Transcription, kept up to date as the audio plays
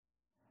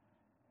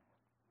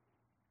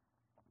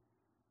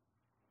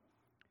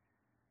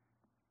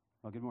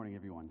Well, good morning,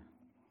 everyone.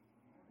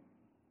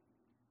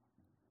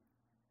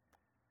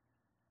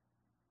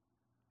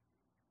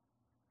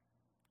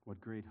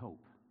 What great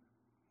hope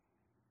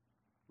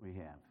we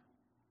have.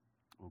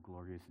 Oh,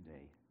 glorious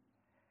day.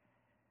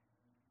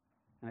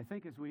 And I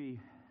think as we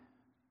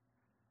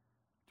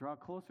draw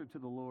closer to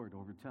the Lord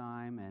over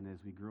time and as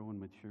we grow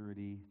in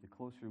maturity, the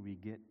closer we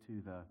get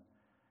to the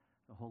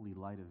holy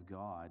light of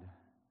God,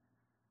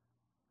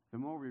 the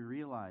more we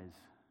realize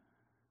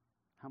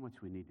how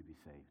much we need to be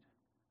saved.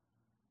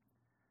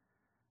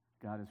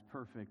 God is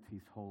perfect,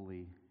 He's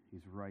holy,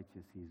 He's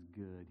righteous, He's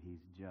good,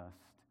 He's just.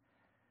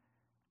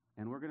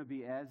 And we're going to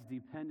be as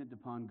dependent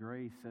upon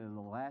grace in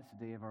the last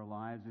day of our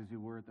lives as we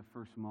were at the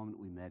first moment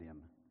we met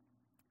Him.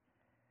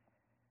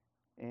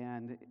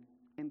 And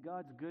in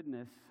God's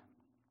goodness,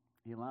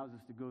 He allows us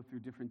to go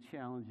through different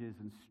challenges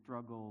and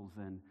struggles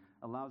and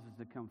allows us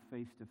to come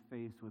face to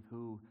face with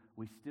who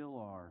we still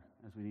are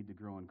as we need to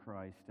grow in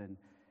Christ. And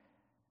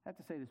I have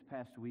to say this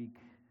past week,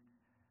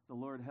 the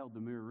Lord held the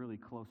mirror really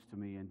close to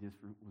me and just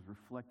was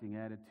reflecting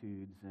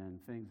attitudes and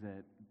things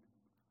that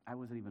I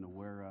wasn't even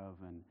aware of,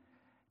 and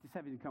just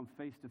having to come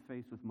face to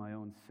face with my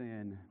own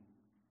sin.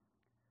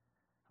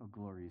 Oh,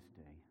 glorious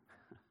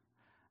day.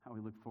 How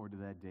we look forward to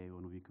that day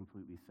when we'll be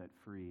completely set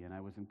free. And I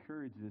was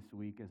encouraged this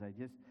week as I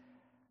just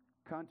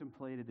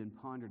contemplated and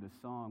pondered a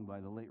song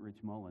by the late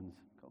Rich Mullins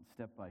called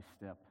Step by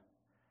Step.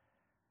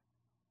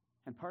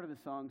 And part of the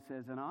song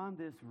says, "And on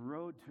this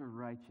road to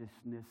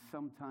righteousness,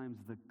 sometimes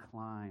the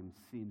climb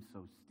seems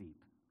so steep.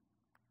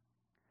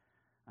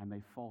 I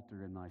may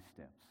falter in my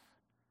steps,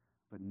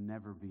 but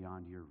never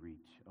beyond your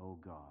reach. Oh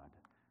God,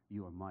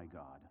 you are my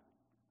God,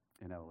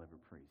 and I will ever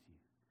praise you."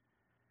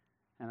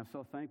 And I'm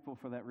so thankful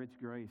for that rich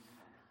grace.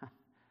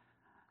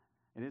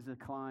 It is a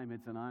climb.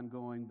 It's an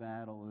ongoing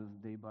battle as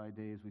day by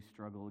day as we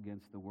struggle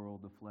against the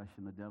world, the flesh,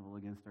 and the devil,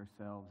 against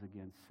ourselves,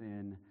 against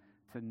sin,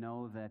 to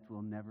know that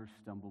we'll never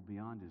stumble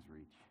beyond His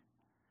reach.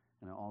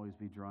 And He'll always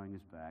be drawing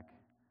us back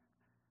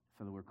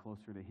so that we're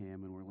closer to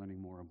Him and we're learning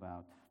more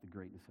about the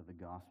greatness of the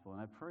gospel.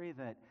 And I pray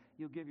that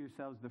you'll give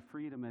yourselves the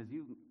freedom as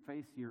you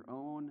face your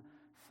own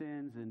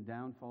sins and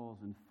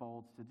downfalls and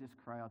faults to just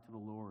cry out to the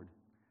Lord.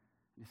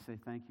 Just say,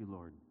 "Thank you,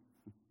 Lord."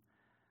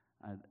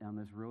 On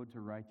this road to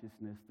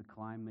righteousness, the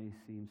climb may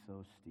seem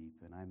so steep,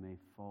 and I may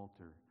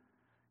falter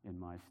in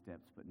my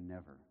steps, but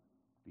never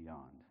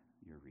beyond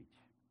your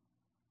reach.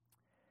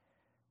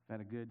 I've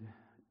had a good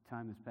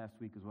time this past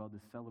week as well,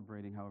 just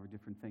celebrating however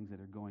different things that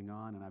are going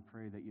on, and I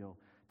pray that you'll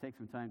take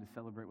some time to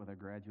celebrate with our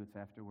graduates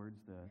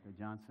afterwards, the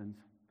Johnsons.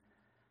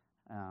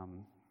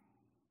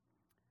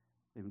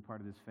 They've been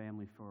part of this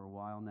family for a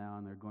while now,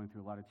 and they're going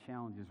through a lot of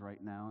challenges right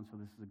now, and so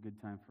this is a good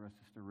time for us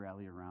just to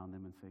rally around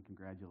them and say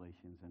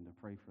congratulations and to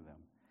pray for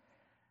them.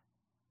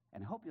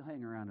 And I hope you'll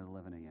hang around at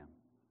 11 a.m.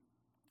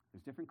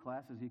 There's different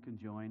classes you can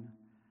join,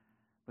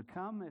 but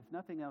come, if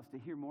nothing else, to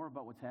hear more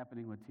about what's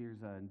happening with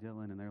Tirza and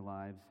Dylan and their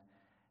lives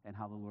and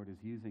how the Lord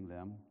is using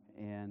them.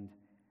 And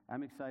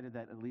I'm excited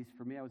that, at least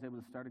for me, I was able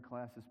to start a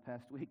class this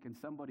past week, and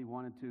somebody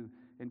wanted to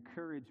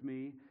encourage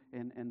me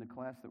in the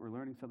class that we're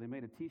learning, so they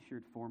made a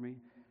T-shirt for me.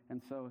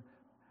 And so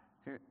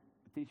here,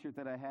 a T-shirt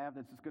that I have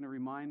that's just going to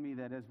remind me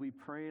that as we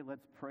pray,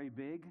 let's pray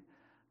big.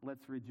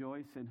 Let's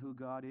rejoice in who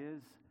God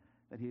is,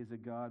 that He is a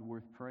God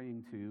worth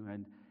praying to.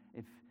 And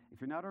if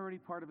you're not already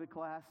part of the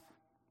class,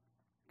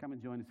 come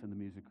and join us in the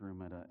music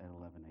room at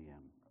 11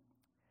 a.m.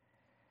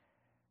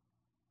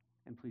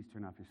 And please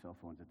turn off your cell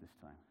phones at this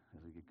time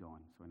as we get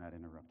going so we're not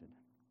interrupted.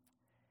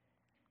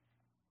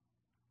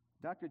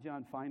 Dr.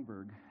 John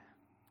Feinberg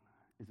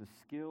is a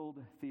skilled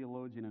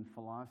theologian and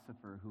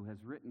philosopher who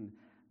has written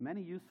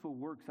many useful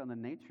works on the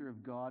nature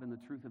of God and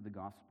the truth of the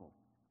gospel.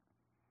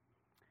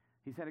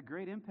 He's had a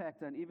great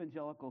impact on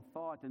evangelical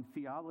thought and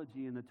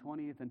theology in the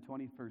 20th and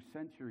 21st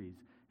centuries.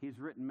 He's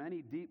written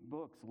many deep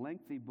books,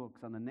 lengthy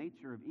books on the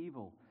nature of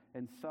evil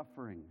and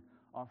suffering,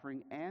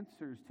 offering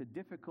answers to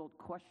difficult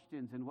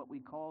questions in what we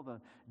call the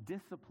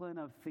discipline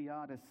of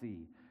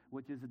theodicy,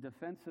 which is a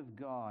defense of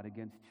God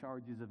against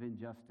charges of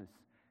injustice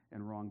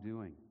and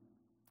wrongdoing.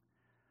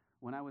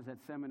 When I was at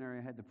seminary,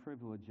 I had the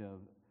privilege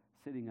of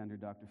sitting under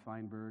Dr.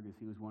 Feinberg as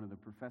he was one of the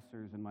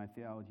professors in my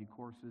theology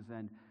courses,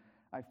 and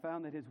I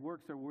found that his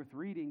works are worth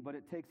reading, but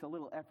it takes a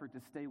little effort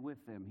to stay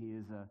with them. He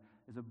is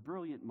a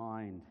brilliant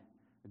mind,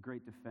 a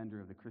great defender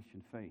of the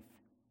Christian faith.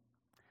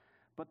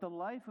 But the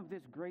life of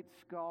this great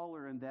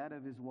scholar and that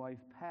of his wife,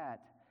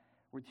 Pat,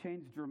 were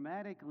changed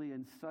dramatically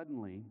and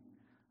suddenly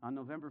on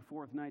November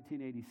 4th,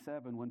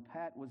 1987, when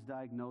Pat was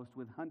diagnosed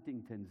with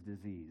Huntington's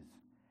disease,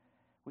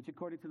 which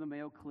according to the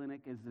Mayo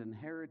Clinic is an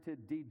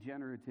inherited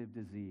degenerative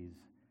disease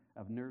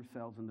of nerve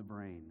cells in the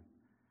brain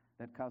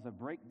that cause a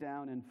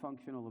breakdown in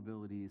functional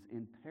abilities,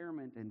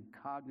 impairment in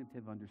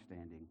cognitive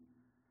understanding,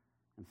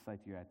 and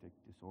psychiatric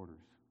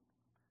disorders.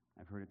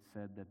 I've heard it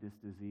said that this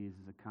disease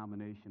is a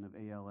combination of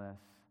ALS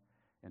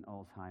and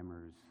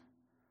Alzheimer's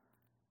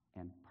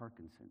and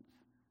Parkinson's.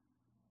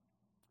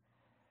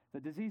 The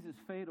disease is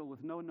fatal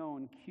with no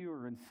known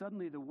cure, and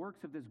suddenly the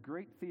works of this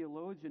great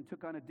theologian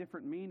took on a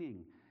different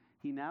meaning.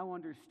 He now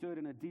understood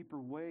in a deeper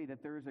way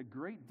that there is a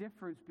great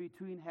difference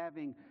between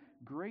having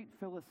great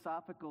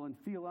philosophical and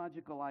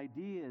theological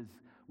ideas,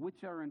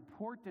 which are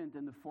important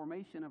in the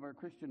formation of our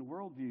Christian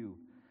worldview,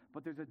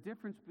 but there's a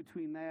difference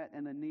between that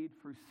and the need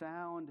for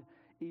sound,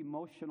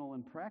 emotional,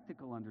 and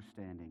practical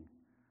understanding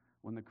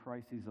when the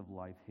crises of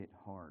life hit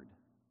hard.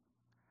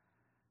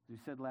 As we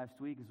said last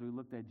week, as we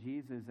looked at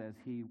Jesus, as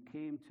he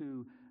came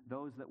to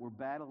those that were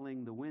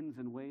battling the winds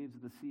and waves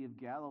of the Sea of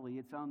Galilee,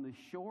 it's on the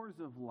shores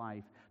of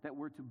life that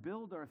we're to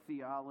build our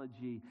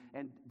theology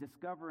and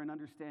discover and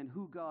understand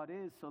who God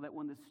is, so that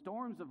when the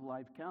storms of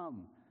life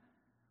come,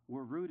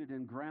 we're rooted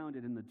and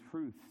grounded in the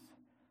truths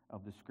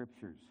of the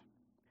Scriptures.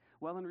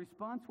 Well, in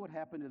response to what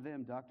happened to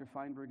them, Dr.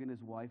 Feinberg and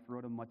his wife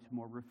wrote a much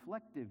more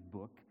reflective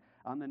book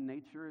on the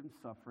nature and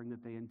suffering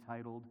that they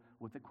entitled,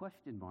 with a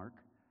question mark,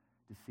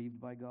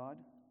 Deceived by God?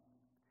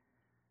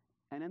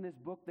 And in this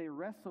book, they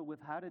wrestle with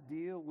how to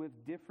deal with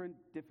different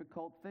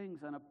difficult things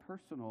on a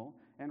personal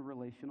and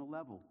relational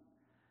level.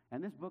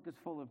 And this book is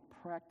full of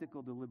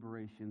practical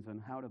deliberations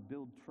on how to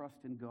build trust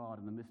in God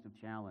in the midst of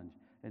challenge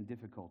and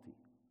difficulty.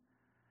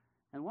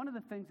 And one of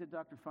the things that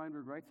Dr.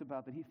 Feinberg writes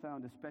about that he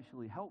found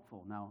especially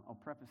helpful, now I'll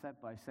preface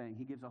that by saying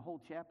he gives a whole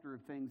chapter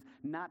of things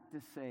not to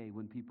say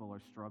when people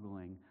are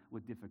struggling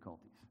with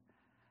difficulties.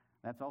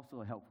 That's also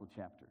a helpful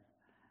chapter.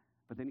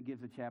 But then he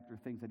gives a chapter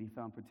of things that he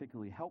found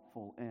particularly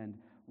helpful. And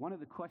one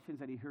of the questions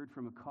that he heard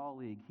from a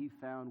colleague he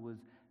found was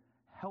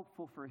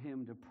helpful for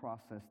him to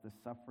process the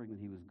suffering that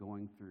he was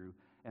going through.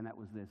 And that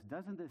was this: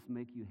 doesn't this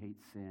make you hate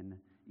sin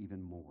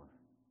even more?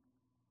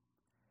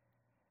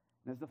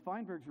 And as the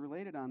Feinbergs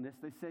related on this,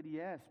 they said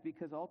yes,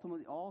 because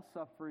ultimately all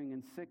suffering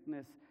and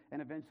sickness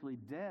and eventually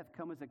death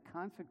come as a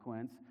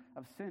consequence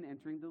of sin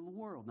entering the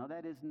world. Now,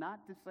 that is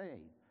not to say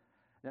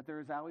that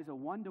there is always a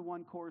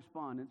one-to-one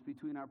correspondence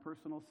between our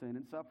personal sin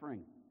and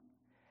suffering.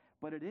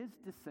 But it is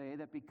to say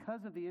that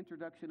because of the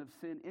introduction of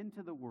sin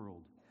into the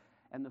world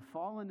and the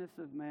fallenness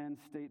of man's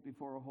state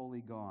before a holy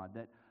God,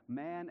 that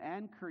man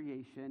and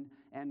creation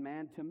and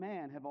man to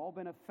man have all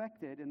been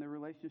affected in their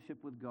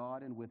relationship with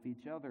God and with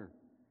each other.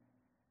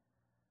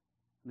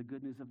 The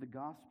good news of the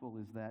gospel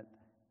is that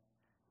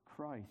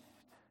Christ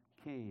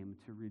came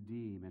to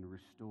redeem and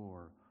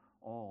restore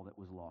all that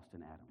was lost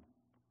in Adam,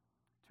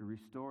 to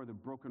restore the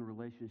broken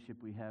relationship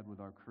we had with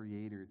our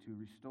Creator, to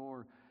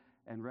restore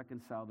and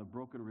reconcile the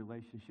broken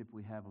relationship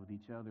we have with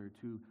each other,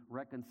 to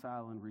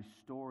reconcile and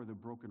restore the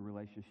broken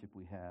relationship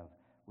we have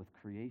with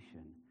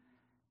creation.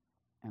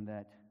 And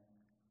that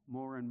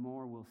more and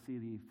more we'll see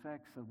the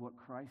effects of what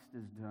Christ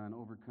has done,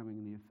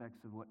 overcoming the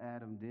effects of what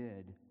Adam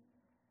did.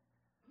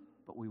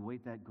 But we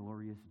wait that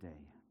glorious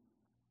day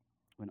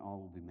when all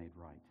will be made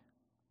right.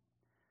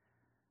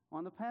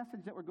 On the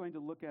passage that we're going to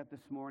look at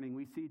this morning,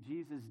 we see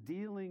Jesus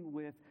dealing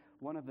with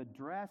one of the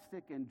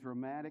drastic and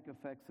dramatic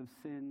effects of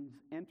sin's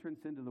entrance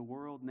into the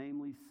world,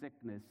 namely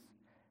sickness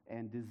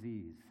and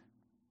disease.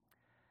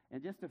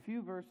 In just a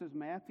few verses,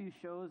 Matthew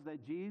shows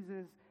that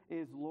Jesus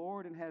is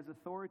Lord and has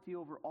authority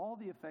over all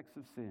the effects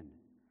of sin,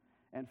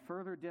 and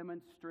further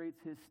demonstrates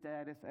his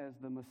status as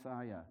the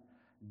Messiah,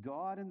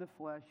 God in the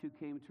flesh, who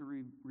came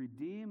to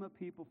redeem a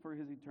people for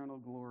his eternal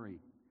glory.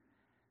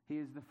 He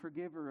is the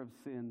forgiver of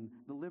sin,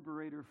 the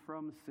liberator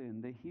from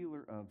sin, the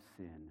healer of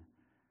sin.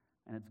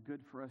 And it's good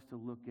for us to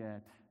look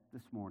at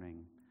this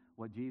morning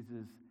what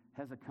Jesus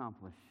has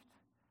accomplished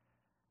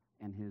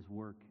in his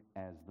work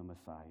as the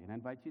Messiah. And I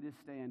invite you to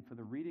stand for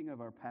the reading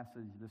of our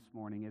passage this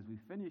morning as we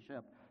finish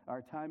up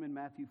our time in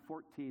Matthew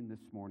 14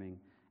 this morning,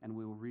 and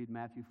we will read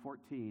Matthew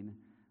 14,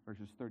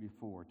 verses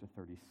 34 to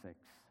 36.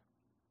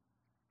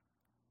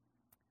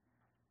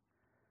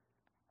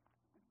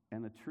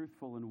 And the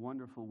truthful and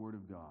wonderful Word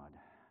of God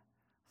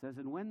says,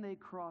 "And when they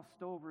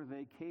crossed over,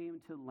 they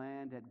came to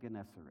land at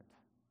Gennesaret.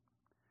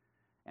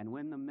 And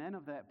when the men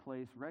of that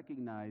place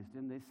recognized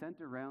him, they sent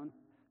around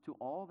to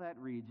all that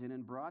region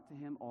and brought to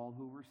him all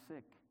who were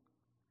sick,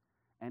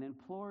 and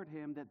implored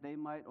him that they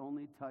might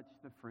only touch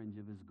the fringe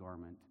of his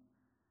garment.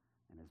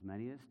 And as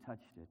many as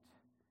touched it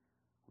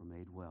were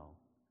made well."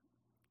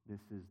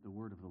 This is the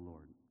word of the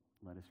Lord.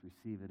 Let us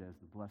receive it as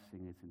the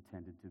blessing it's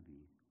intended to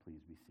be.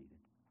 Please be seated.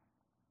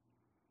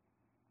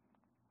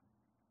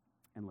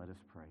 And let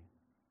us pray.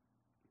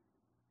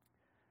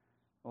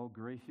 Oh,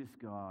 gracious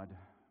God,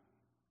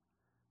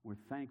 we're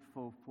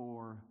thankful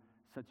for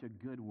such a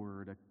good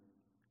word, an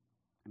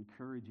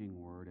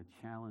encouraging word,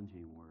 a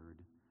challenging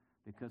word,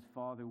 because,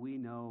 Father, we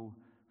know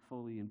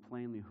fully and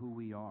plainly who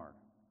we are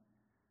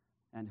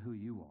and who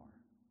you are.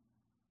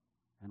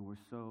 And we're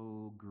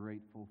so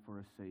grateful for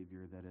a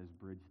Savior that has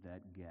bridged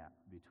that gap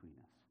between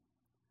us.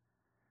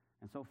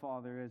 And so,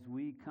 Father, as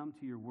we come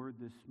to your word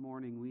this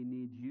morning, we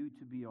need you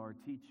to be our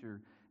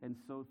teacher. And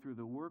so through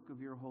the work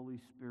of your Holy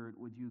Spirit,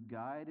 would you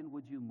guide and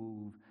would you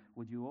move?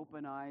 Would you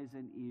open eyes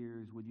and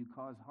ears? Would you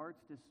cause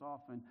hearts to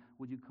soften?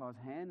 Would you cause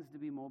hands to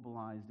be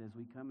mobilized as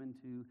we come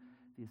into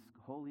this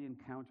holy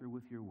encounter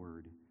with your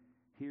word,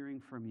 hearing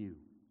from you,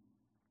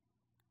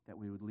 that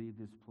we would leave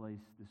this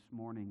place this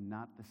morning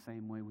not the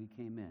same way we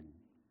came in,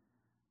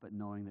 but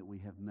knowing that we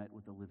have met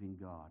with the living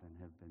God and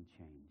have been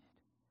changed.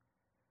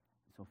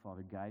 So,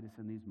 Father, guide us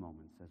in these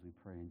moments as we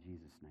pray in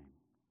Jesus' name.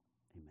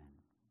 Amen.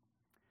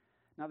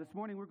 Now, this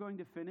morning we're going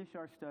to finish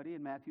our study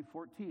in Matthew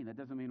 14. That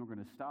doesn't mean we're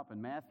going to stop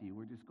in Matthew.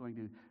 We're just going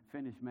to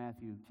finish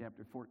Matthew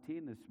chapter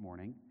 14 this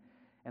morning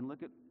and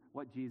look at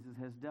what Jesus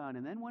has done.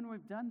 And then when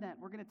we've done that,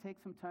 we're going to take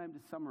some time to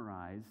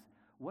summarize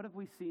what have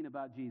we seen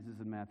about Jesus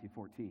in Matthew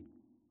 14.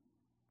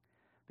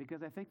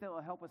 Because I think that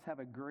will help us have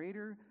a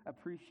greater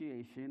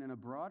appreciation and a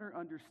broader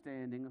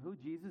understanding of who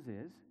Jesus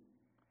is,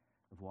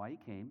 of why he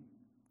came,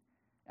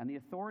 and the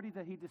authority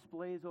that he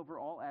displays over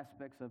all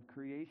aspects of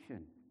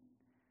creation.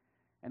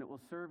 And it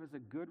will serve as a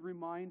good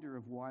reminder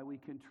of why we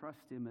can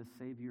trust him as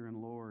Savior and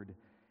Lord,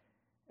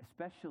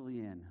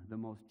 especially in the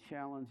most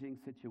challenging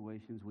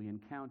situations we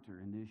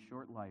encounter in this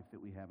short life that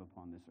we have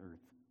upon this earth.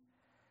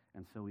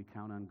 And so we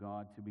count on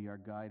God to be our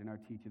guide and our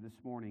teacher this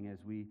morning as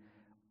we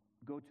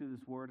go to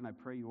this word, and I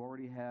pray you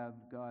already have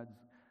God's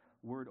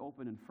word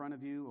open in front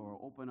of you or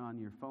open on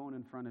your phone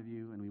in front of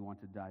you, and we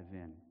want to dive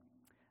in.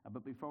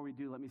 But before we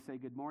do, let me say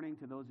good morning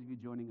to those of you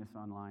joining us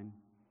online.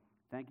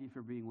 Thank you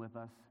for being with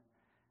us.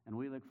 And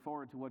we look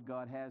forward to what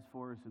God has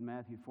for us in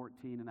Matthew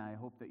 14, and I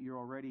hope that you're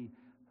already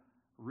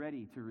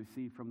ready to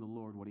receive from the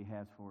Lord what he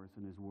has for us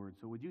in his word.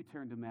 So would you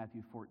turn to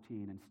Matthew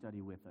 14 and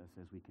study with us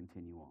as we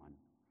continue on.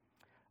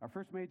 Our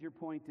first major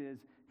point is,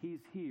 he's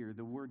here,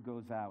 the word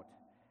goes out.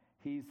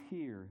 He's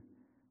here,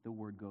 the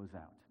word goes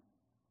out.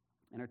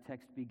 And our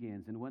text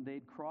begins, and when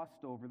they'd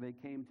crossed over, they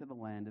came to the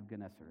land of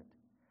Gennesaret.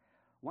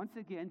 Once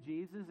again,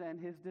 Jesus and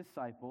his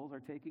disciples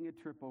are taking a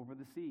trip over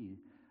the Sea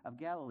of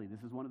Galilee.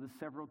 This is one of the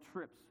several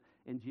trips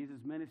in Jesus'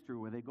 ministry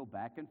where they go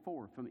back and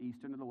forth from the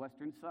eastern to the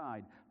western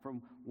side,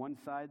 from one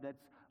side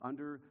that's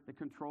under the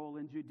control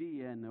in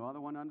Judea and the other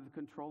one under the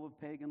control of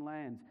pagan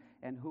lands.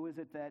 And who is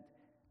it that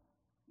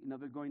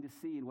they're going to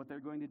see and what they're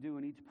going to do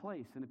in each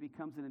place? And it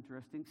becomes an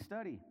interesting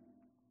study.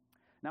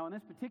 Now, in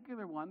this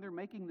particular one, they're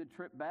making the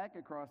trip back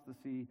across the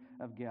Sea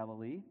of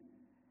Galilee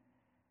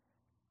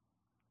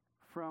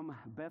from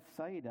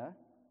Bethsaida,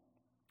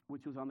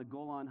 which was on the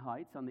Golan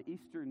Heights on the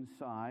eastern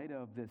side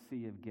of the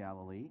Sea of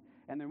Galilee,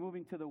 and they're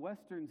moving to the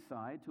western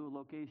side to a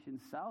location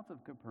south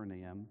of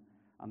Capernaum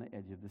on the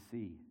edge of the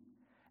sea.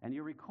 And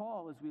you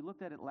recall, as we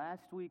looked at it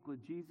last week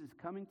with Jesus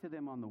coming to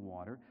them on the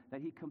water,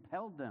 that he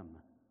compelled them.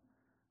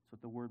 That's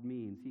what the word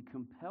means. He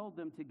compelled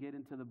them to get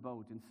into the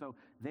boat. And so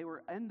they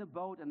were in the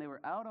boat and they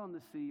were out on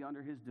the sea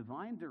under his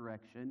divine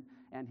direction,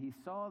 and he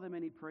saw them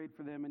and he prayed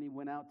for them and he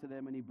went out to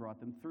them and he brought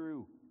them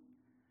through.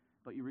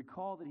 But you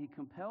recall that he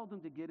compelled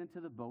them to get into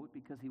the boat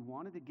because he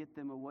wanted to get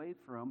them away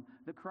from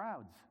the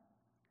crowds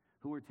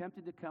who were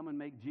tempted to come and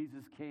make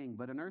Jesus king,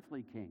 but an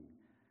earthly king.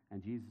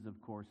 And Jesus,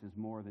 of course, is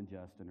more than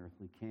just an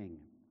earthly king.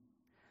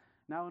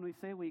 Now, when we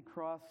say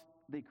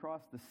they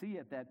crossed the sea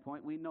at that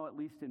point, we know at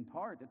least in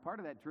part that part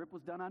of that trip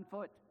was done on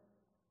foot.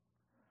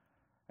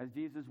 As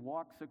Jesus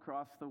walks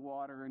across the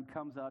water and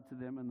comes out to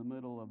them in the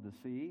middle of the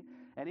sea.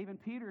 And even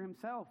Peter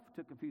himself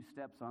took a few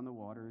steps on the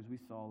water, as we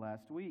saw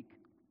last week.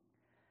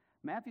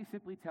 Matthew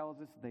simply tells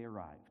us they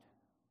arrived.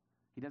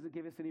 He doesn't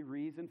give us any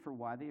reason for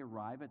why they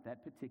arrive at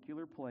that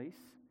particular place,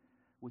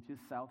 which is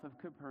south of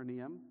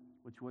Capernaum,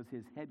 which was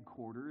his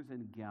headquarters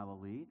in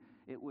Galilee.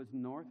 It was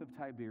north of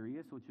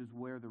Tiberias, which is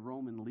where the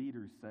Roman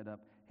leaders set up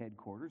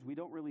headquarters. We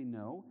don't really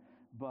know,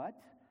 but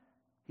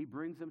he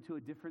brings them to a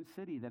different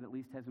city that at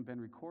least hasn't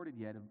been recorded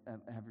yet of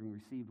having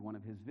received one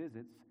of his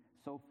visits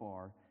so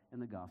far in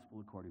the gospel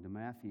according to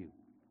Matthew.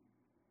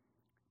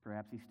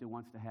 Perhaps he still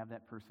wants to have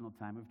that personal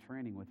time of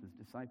training with his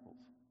disciples.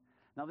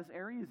 Now, this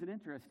area is an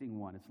interesting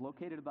one. It's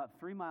located about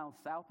 3 miles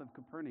south of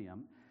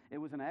Capernaum. It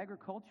was an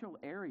agricultural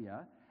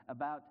area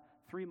about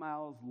 3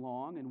 miles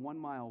long and 1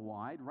 mile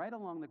wide, right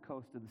along the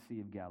coast of the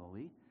Sea of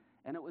Galilee,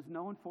 and it was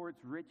known for its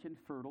rich and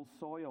fertile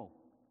soil.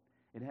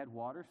 It had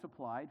water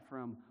supplied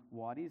from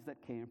wadis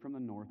that came from the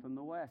north and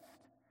the west.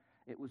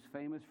 It was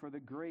famous for the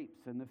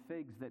grapes and the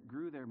figs that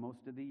grew there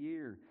most of the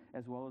year,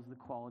 as well as the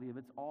quality of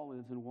its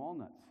olives and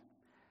walnuts.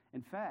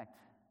 In fact,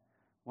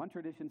 one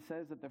tradition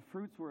says that the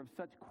fruits were of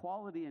such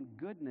quality and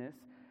goodness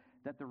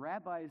that the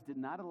rabbis did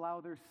not allow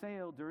their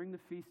sale during the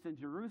feast in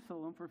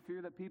Jerusalem for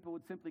fear that people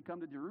would simply come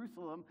to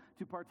Jerusalem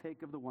to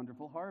partake of the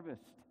wonderful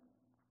harvest.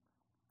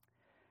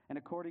 And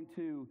according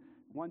to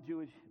one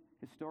Jewish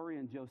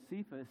historian,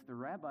 Josephus, the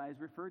rabbis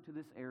referred to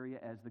this area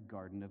as the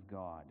Garden of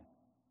God.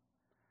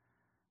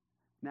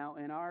 Now,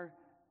 in our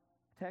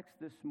text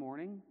this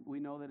morning, we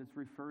know that it's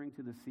referring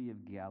to the Sea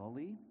of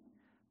Galilee,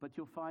 but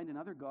you'll find in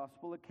other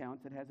gospel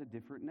accounts it has a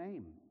different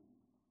name.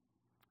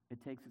 It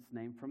takes its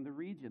name from the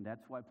region.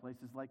 That's why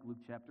places like Luke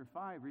chapter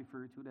 5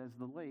 refer to it as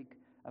the Lake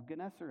of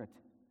Gennesaret,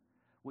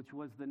 which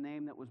was the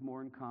name that was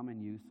more in common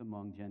use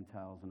among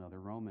Gentiles and other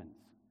Romans.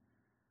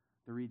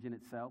 The region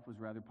itself was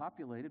rather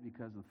populated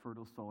because of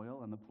fertile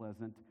soil and the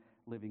pleasant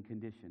living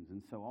conditions.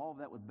 And so all of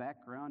that with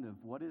background of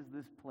what is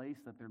this place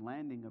that they're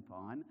landing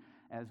upon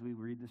as we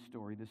read the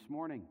story this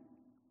morning.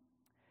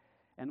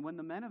 And when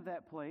the men of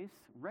that place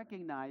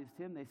recognized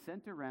him, they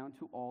sent around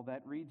to all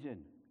that region.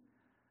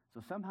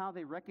 So somehow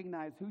they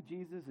recognize who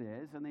Jesus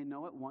is, and they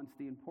know at once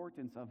the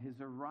importance of his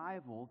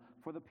arrival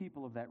for the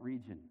people of that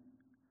region.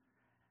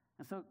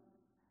 And so,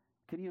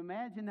 can you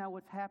imagine now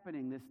what's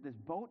happening? This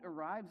boat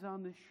arrives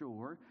on the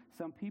shore.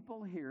 Some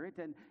people hear it,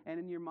 and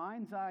in your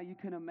mind's eye, you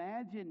can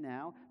imagine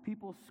now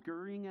people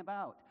scurrying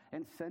about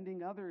and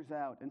sending others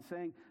out and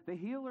saying, the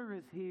healer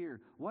is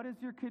here. What is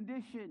your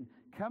condition?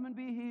 Come and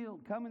be healed.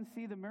 Come and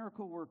see the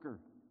miracle worker.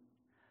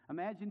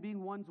 Imagine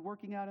being ones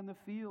working out in the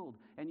field,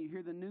 and you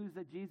hear the news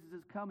that Jesus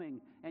is coming,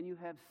 and you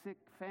have sick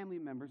family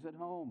members at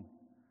home.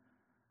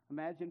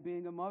 Imagine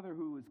being a mother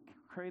who is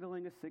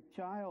cradling a sick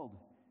child,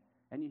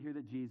 and you hear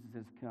that Jesus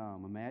has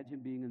come. Imagine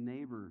being a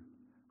neighbor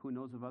who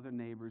knows of other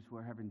neighbors who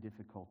are having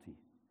difficulty.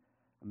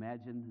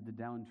 Imagine the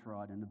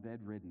downtrodden and the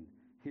bedridden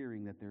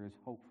hearing that there is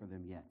hope for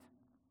them yet.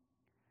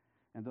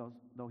 And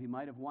though he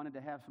might have wanted to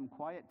have some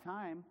quiet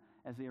time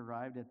as they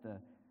arrived at the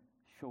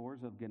shores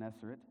of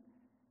Gennesaret,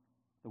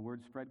 the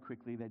word spread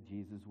quickly that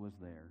Jesus was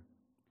there.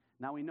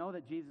 Now we know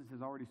that Jesus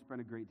has already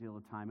spent a great deal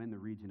of time in the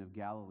region of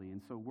Galilee,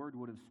 and so word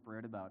would have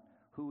spread about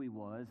who he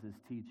was, his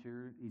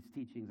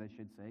teachings, I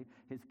should say,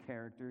 his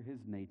character, his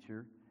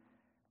nature.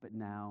 But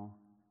now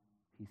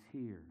he's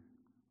here.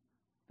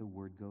 The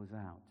word goes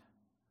out.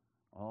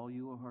 All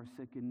you who are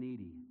sick and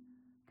needy,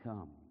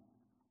 come.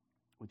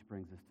 Which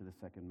brings us to the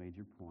second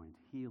major point.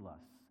 Heal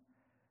us.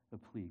 The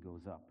plea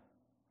goes up.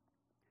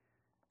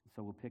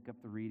 So we'll pick up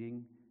the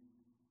reading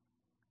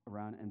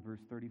around in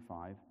verse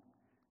 35.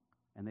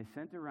 And they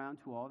sent around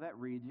to all that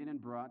region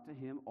and brought to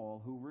him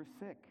all who were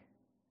sick.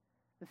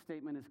 The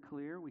statement is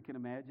clear. We can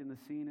imagine the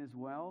scene as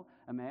well.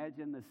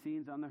 Imagine the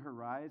scenes on the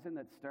horizon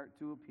that start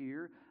to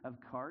appear of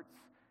carts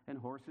and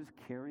horses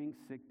carrying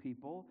sick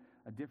people,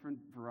 a different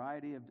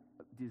variety of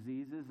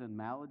diseases and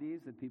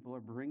maladies that people are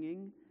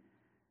bringing.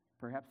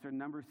 Perhaps their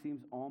number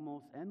seems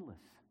almost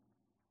endless.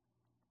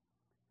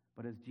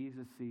 But as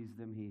Jesus sees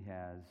them, he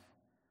has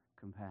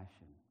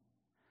compassion.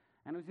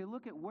 And as we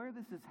look at where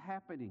this is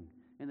happening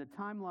in the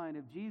timeline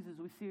of Jesus,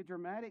 we see a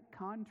dramatic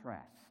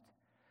contrast.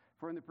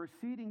 For in the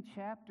preceding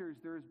chapters,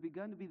 there has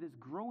begun to be this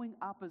growing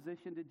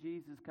opposition to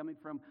Jesus coming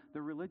from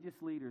the religious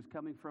leaders,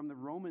 coming from the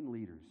Roman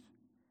leaders.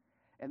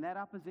 And that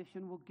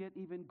opposition will get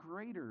even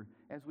greater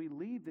as we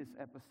leave this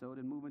episode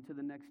and move into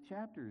the next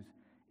chapters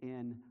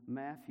in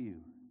Matthew.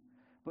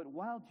 But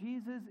while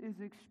Jesus is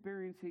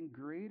experiencing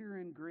greater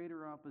and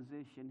greater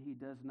opposition, he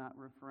does not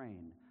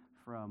refrain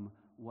from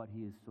what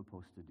he is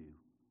supposed to do.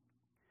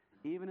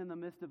 Even in the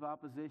midst of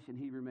opposition,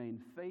 he remained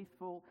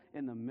faithful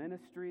in the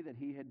ministry that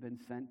he had been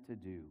sent to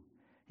do.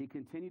 He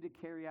continued to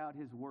carry out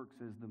his works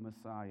as the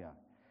Messiah.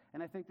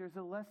 And I think there's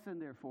a lesson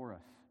there for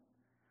us.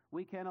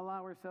 We can't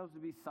allow ourselves to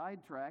be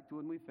sidetracked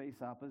when we face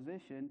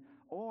opposition,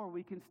 or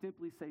we can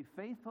simply stay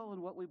faithful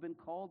in what we've been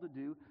called to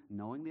do,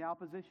 knowing the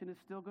opposition is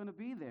still going to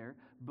be there,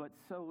 but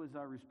so is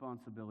our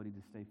responsibility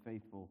to stay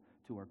faithful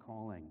to our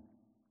calling.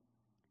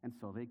 And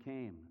so they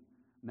came.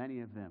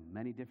 Many of them,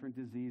 many different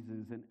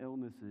diseases and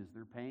illnesses,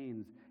 their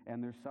pains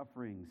and their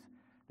sufferings.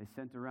 They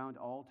sent around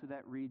all to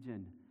that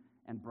region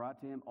and brought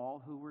to him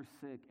all who were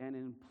sick and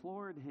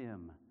implored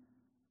him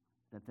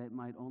that they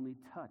might only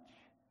touch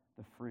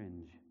the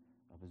fringe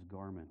of his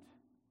garment.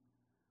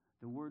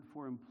 The word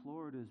for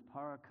implored is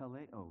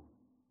parakaleo.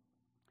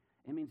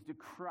 It means to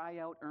cry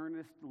out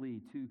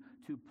earnestly,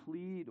 to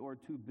plead or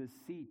to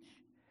beseech.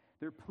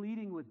 They're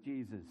pleading with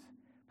Jesus.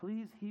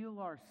 Please heal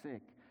our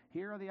sick.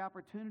 Here are the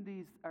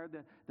opportunities, are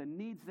the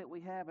needs that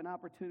we have and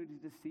opportunities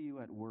to see you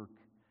at work.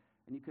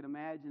 And you can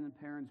imagine the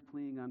parents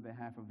pleading on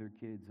behalf of their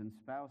kids and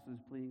spouses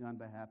pleading on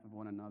behalf of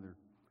one another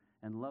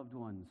and loved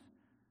ones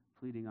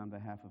pleading on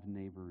behalf of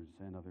neighbors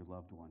and other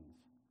loved ones.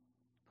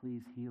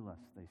 Please heal us,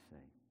 they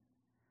say.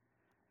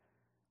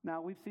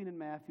 Now, we've seen in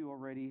Matthew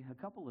already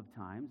a couple of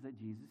times that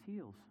Jesus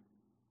heals,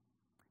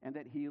 and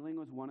that healing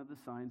was one of the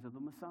signs of the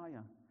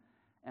Messiah,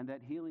 and that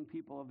healing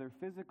people of their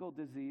physical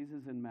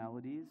diseases and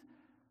maladies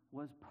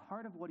was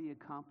part of what he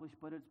accomplished,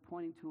 but it's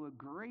pointing to a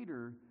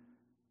greater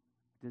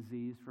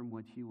disease from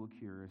which he will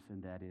cure us,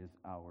 and that is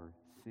our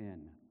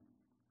sin.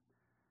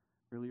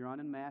 Earlier on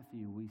in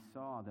Matthew, we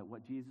saw that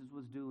what Jesus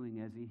was doing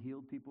as he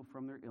healed people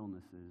from their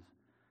illnesses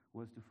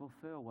was to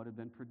fulfill what had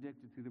been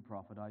predicted through the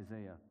prophet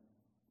Isaiah.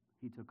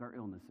 He took our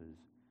illnesses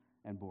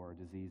and bore our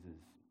diseases.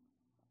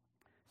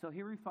 So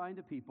here we find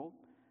a people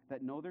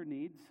that know their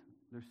needs,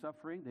 their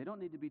suffering. They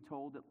don't need to be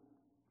told that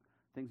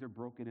things are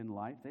broken in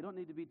life. They don't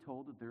need to be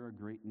told that there are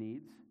great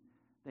needs.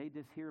 They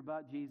just hear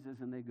about Jesus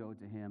and they go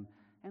to him,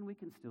 and we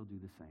can still do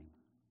the same.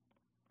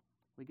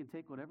 We can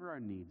take whatever our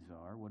needs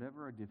are,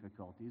 whatever our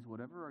difficulties,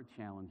 whatever our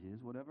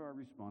challenges, whatever our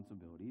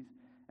responsibilities,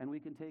 and we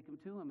can take them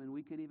to him, and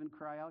we can even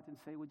cry out and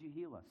say, would you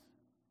heal us?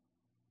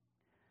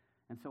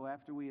 And so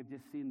after we have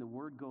just seen the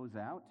word goes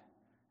out,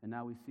 and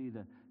now we see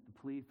the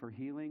plea for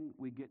healing,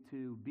 we get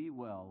to be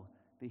well,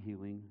 the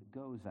healing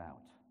goes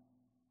out.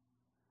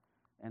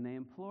 And they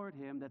implored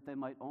him that they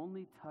might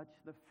only touch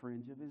the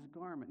fringe of his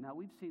garment. Now,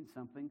 we've seen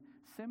something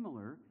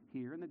similar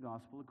here in the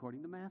Gospel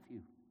according to Matthew.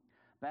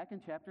 Back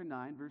in chapter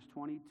 9, verse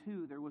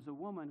 22, there was a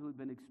woman who had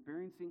been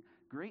experiencing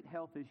great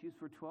health issues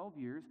for 12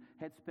 years,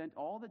 had spent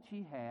all that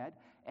she had,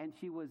 and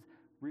she was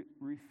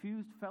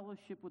refused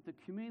fellowship with the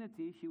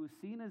community. She was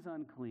seen as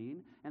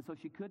unclean, and so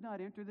she could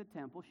not enter the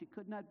temple. She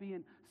could not be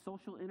in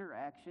social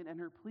interaction, and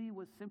her plea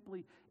was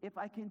simply, if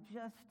I can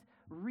just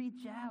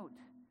reach out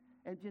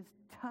and just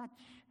touch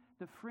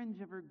the fringe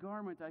of her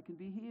garment, I can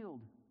be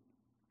healed.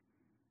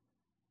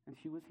 And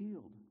she was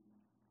healed.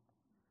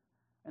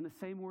 And the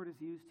same word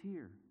is used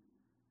here.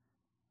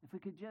 If we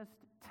could just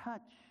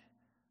touch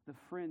the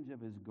fringe of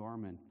his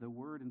garment. The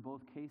word in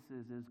both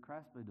cases is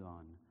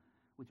kraspedon,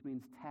 which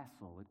means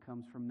tassel. It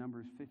comes from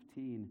Numbers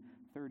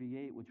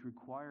 15:38, which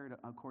required,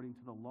 according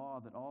to the law,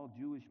 that all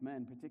Jewish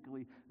men,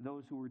 particularly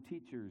those who were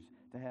teachers,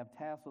 to have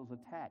tassels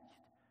attached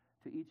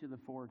to each of the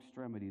four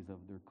extremities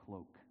of their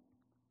cloak.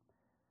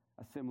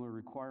 A similar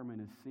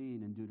requirement is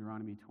seen in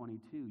Deuteronomy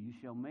 22. You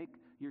shall make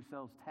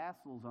yourselves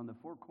tassels on the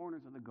four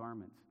corners of the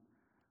garments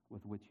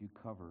with which you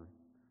cover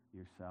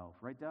yourself.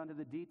 Right down to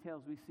the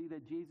details, we see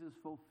that Jesus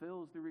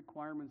fulfills the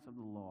requirements of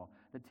the law,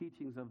 the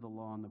teachings of the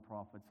law and the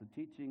prophets, the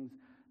teachings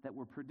that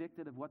were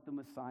predicted of what the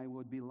Messiah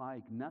would be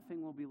like.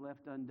 Nothing will be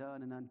left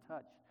undone and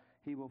untouched.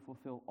 He will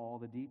fulfill all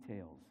the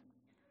details.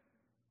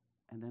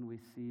 And then we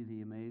see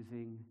the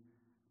amazing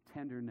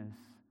tenderness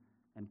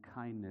and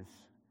kindness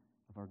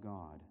of our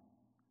God.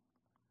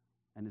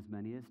 And as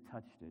many as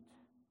touched it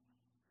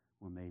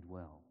were made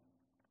well.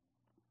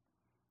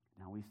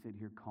 Now we sit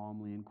here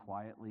calmly and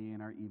quietly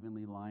in our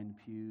evenly lined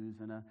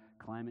pews in a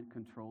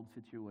climate-controlled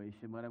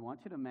situation, but I want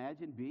you to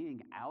imagine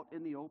being out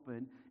in the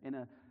open in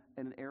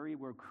an area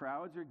where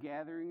crowds are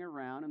gathering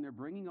around, and they're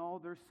bringing all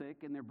of their sick,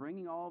 and they're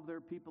bringing all of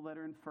their people that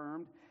are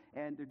infirmed,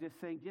 and they're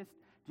just saying, just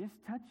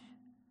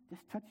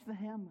touch the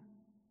hem.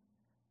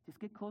 Just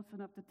get close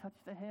enough to touch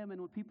the hem. And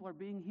when people are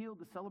being healed,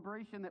 the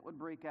celebration that would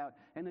break out,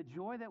 and the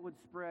joy that would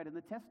spread, and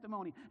the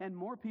testimony, and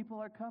more people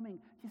are coming.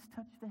 Just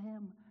touch the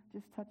hem.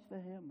 Just touch the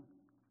hem.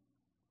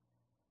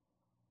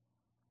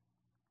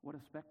 What a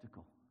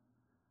spectacle.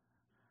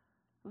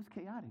 It was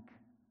chaotic.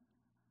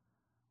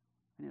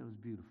 And it was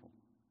beautiful.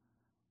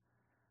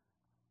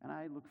 And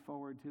I look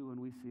forward to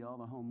when we see all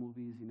the home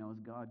movies, as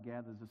God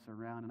gathers us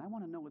around. And I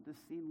want to know what this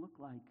scene looked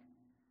like.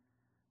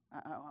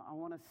 I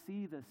want to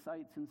see the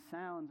sights and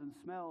sounds and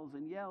smells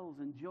and yells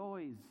and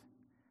joys.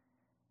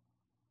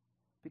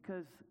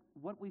 Because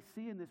what we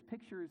see in this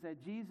picture is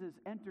that Jesus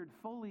entered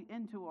fully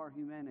into our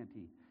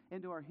humanity,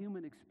 into our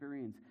human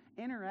experience,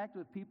 interacted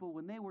with people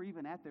when they were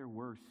even at their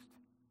worst,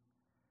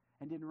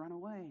 and didn't run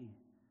away,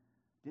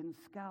 didn't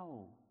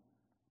scowl,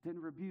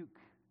 didn't rebuke.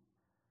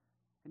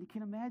 And you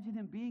can imagine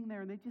him being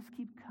there, and they just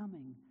keep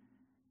coming.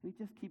 And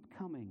he just keeps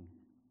coming.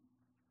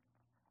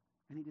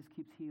 And he just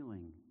keeps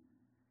healing.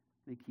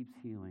 And he keeps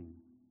healing.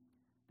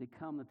 They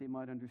come that they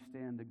might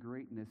understand the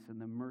greatness and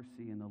the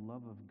mercy and the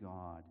love of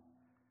God,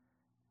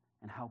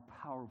 and how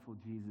powerful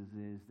Jesus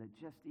is, that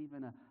just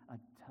even a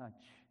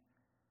touch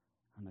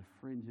on the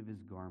fringe of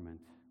his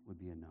garment would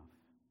be enough.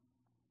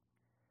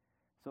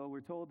 So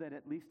we're told that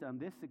at least on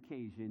this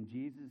occasion,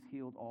 Jesus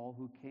healed all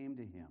who came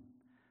to him.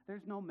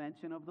 There's no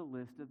mention of the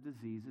list of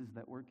diseases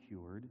that were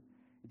cured.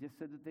 It just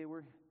said that they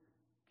were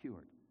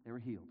cured. They were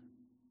healed.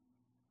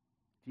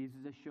 Jesus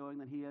is showing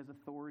that he has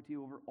authority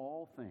over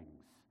all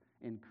things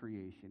in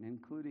creation,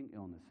 including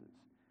illnesses,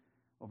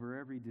 over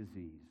every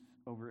disease,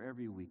 over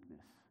every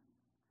weakness.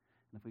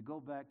 And if we go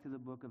back to the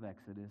book of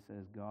Exodus,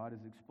 as God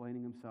is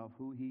explaining himself,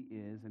 who he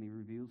is, and he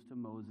reveals to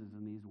Moses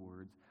in these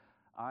words,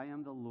 I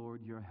am the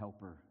Lord your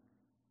helper.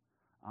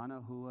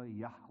 Ana hua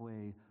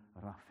Yahweh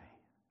Rapha.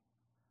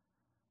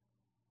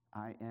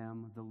 I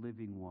am the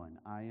living one.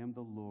 I am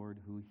the Lord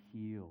who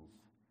heals.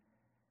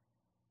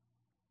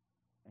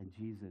 And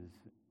Jesus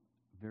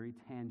very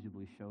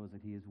tangibly shows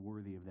that he is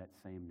worthy of that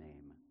same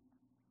name.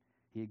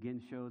 He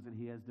again shows that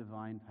he has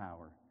divine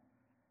power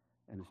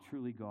and is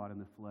truly God in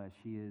the flesh.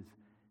 He is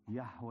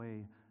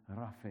Yahweh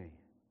Rapha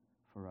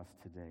for us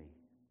today.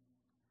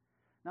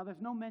 Now,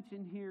 there's no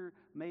mention here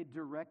made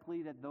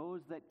directly that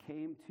those that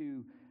came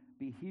to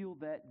be healed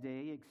that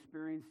day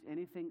experienced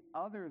anything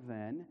other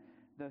than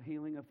the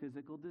healing of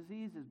physical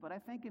diseases. But I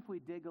think if we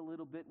dig a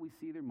little bit, we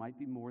see there might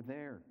be more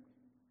there.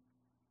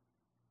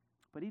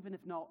 But even if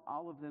not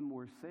all of them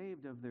were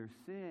saved of their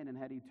sin and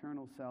had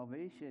eternal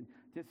salvation,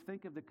 just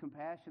think of the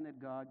compassion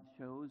that God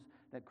shows,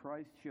 that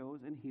Christ shows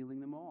in healing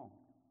them all.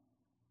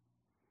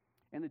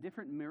 And the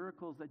different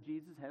miracles that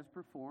Jesus has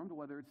performed,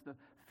 whether it's the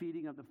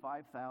feeding of the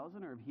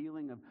 5,000 or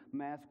healing of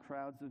mass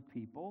crowds of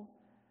people,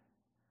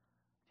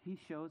 he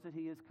shows that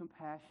he is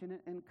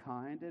compassionate and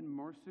kind and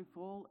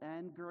merciful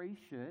and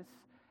gracious.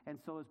 And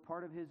so as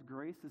part of his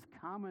grace, his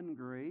common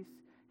grace,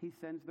 he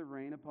sends the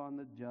rain upon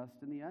the just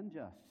and the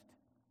unjust.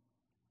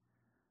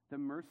 The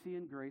mercy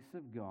and grace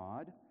of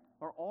God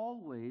are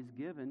always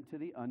given to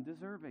the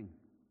undeserving.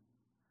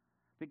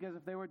 Because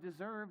if they were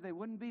deserved, they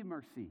wouldn't be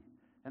mercy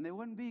and they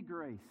wouldn't be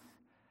grace.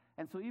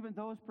 And so even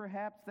those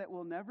perhaps that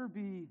will never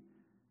be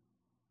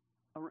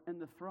in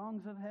the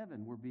throngs of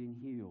heaven were being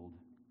healed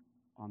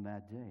on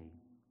that day.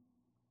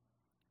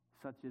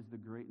 Such is the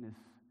greatness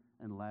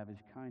and lavish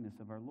kindness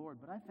of our Lord.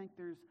 But I think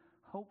there's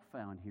hope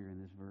found here in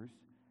this verse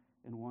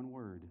in one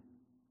word.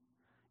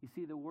 You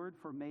see, the word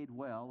for made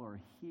well or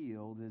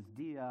healed is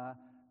dia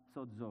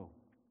sozo.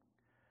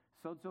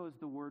 Sozo is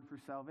the word for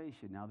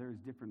salvation. Now, there's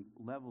different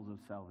levels of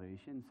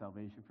salvation: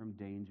 salvation from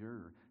danger,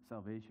 or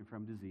salvation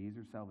from disease,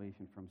 or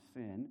salvation from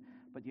sin.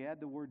 But you add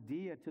the word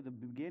dia to the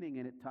beginning,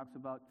 and it talks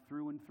about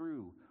through and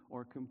through,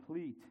 or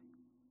complete.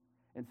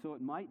 And so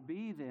it might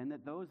be then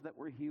that those that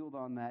were healed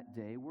on that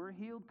day were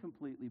healed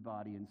completely,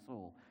 body and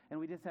soul. And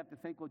we just have to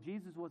think, well,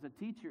 Jesus was a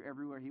teacher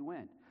everywhere he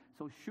went.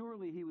 So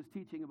surely he was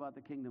teaching about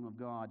the kingdom of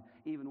God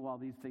even while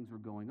these things were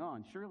going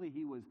on. Surely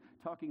he was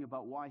talking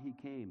about why he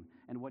came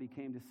and what he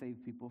came to save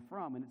people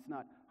from. And it's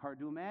not hard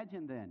to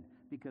imagine then,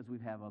 because we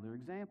have other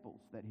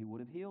examples that he would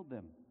have healed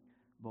them,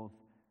 both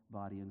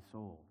body and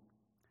soul.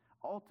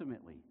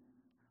 Ultimately,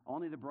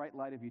 only the bright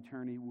light of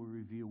eternity will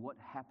reveal what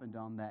happened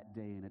on that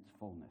day in its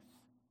fullness.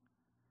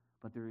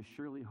 But there is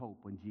surely hope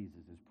when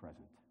Jesus is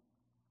present.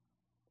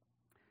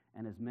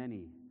 And as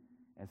many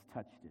as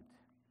touched it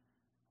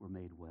were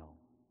made well.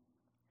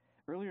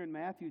 Earlier in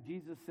Matthew,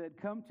 Jesus said,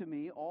 "Come to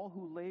me, all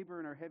who labor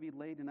and are heavy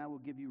laden, and I will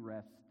give you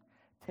rest.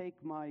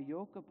 Take my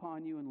yoke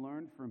upon you and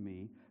learn from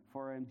me,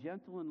 for I am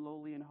gentle and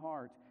lowly in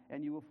heart,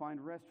 and you will find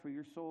rest for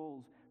your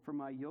souls. For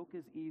my yoke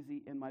is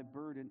easy and my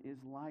burden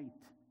is light."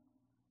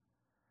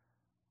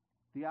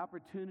 The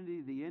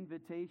opportunity, the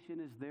invitation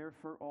is there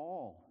for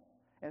all.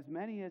 As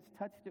many as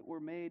touched it were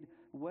made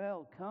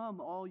well.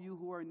 Come, all you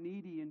who are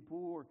needy and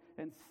poor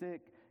and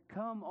sick.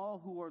 Come,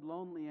 all who are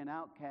lonely and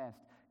outcast.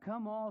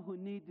 Come, all who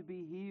need to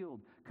be healed.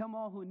 Come,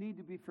 all who need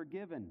to be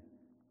forgiven.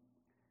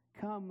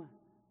 Come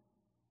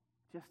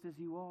just as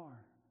you are.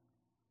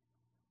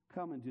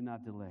 Come and do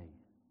not delay.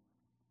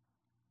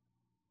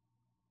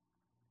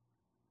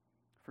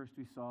 First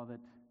we saw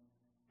that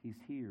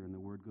he's here and the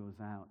word goes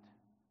out.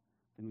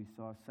 Then we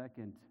saw,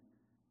 second,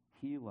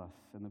 heal us,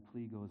 and the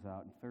plea goes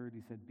out. And third,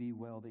 he said, be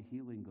well, the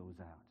healing goes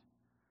out.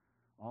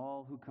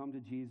 All who come to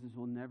Jesus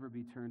will never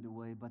be turned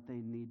away, but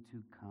they need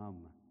to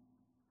come.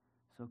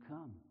 So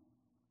come.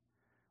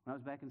 When I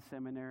was back in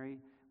seminary,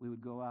 we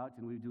would go out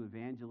and we would do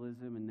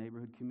evangelism in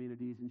neighborhood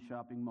communities and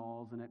shopping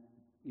malls and at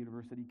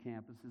university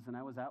campuses. And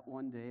I was out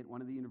one day at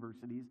one of the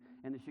universities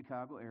in the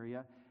Chicago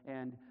area,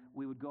 and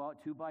we would go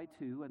out 2 by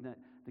 2, and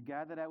the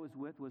guy that I was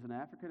with was an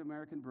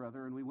African-American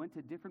brother, and we went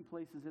to different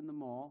places in the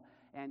mall,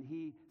 and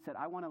he said,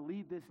 "I want to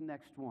lead this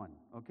next one,"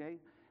 okay?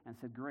 And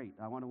I said, "Great,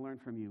 I want to learn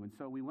from you." And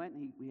so we went,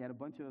 and we had a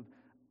bunch of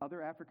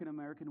other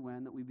African-American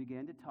men that we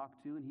began to talk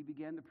to, and he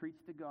began to preach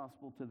the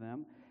gospel to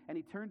them. And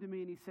he turned to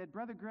me and he said,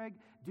 "Brother Greg,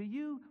 do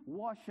you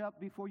wash up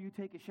before you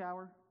take a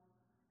shower?"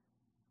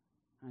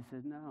 I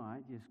said, "No,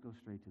 I just go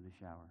straight to the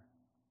shower."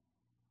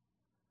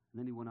 And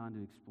then he went on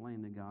to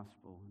explain the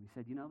gospel. And he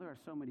said, there are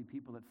so many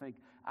people that think,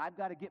 I've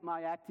got to get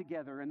my act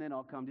together and then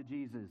I'll come to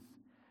Jesus.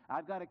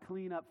 I've got to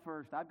clean up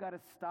first. I've got to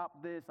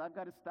stop this. I've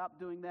got to stop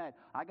doing that.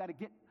 I've got to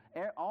get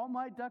all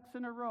my ducks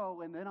in a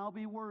row and then I'll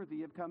be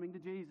worthy of coming to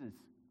Jesus.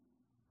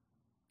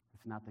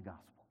 It's not the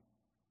gospel.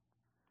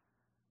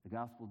 The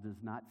gospel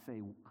does not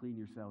say, clean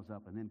yourselves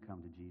up and then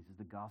come to Jesus.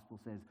 The gospel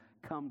says,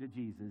 come to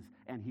Jesus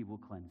and he will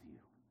cleanse you.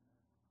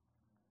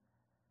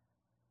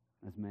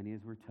 As many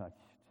as were touched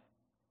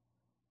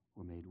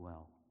were made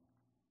well.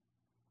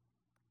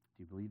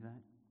 Do you believe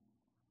that?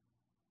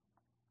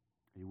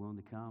 Are you willing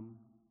to come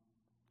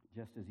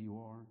just as you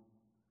are?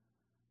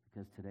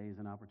 Because today is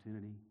an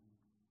opportunity.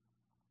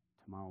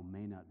 Tomorrow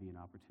may not be an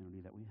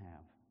opportunity that we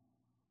have.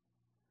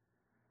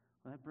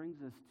 Well, that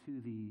brings us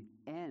to the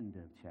end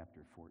of chapter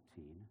 14.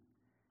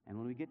 And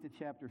when we get to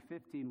chapter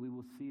 15, we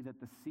will see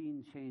that the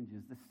scene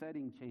changes, the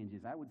setting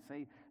changes. I would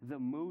say the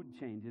mood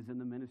changes in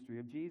the ministry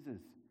of Jesus.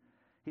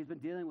 He's been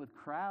dealing with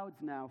crowds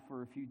now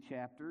for a few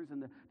chapters,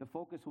 and the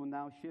focus will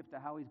now shift to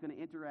how he's going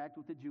to interact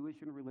with the Jewish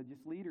and religious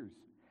leaders.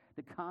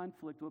 The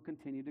conflict will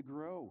continue to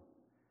grow.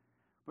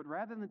 But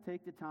rather than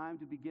take the time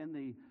to begin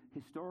the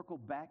historical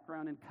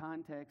background and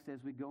context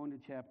as we go into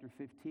chapter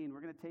 15,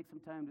 we're going to take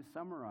some time to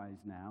summarize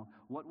now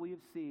what we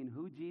have seen,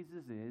 who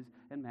Jesus is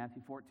in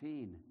Matthew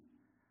 14.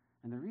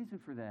 And the reason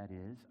for that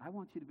is I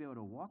want you to be able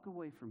to walk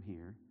away from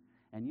here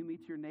and you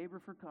meet your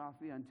neighbor for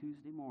coffee on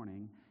Tuesday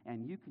morning,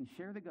 and you can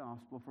share the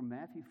gospel from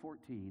Matthew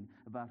 14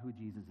 about who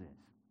Jesus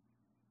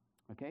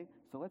is. Okay?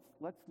 So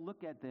let's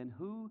look at then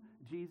who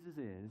Jesus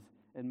is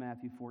in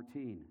Matthew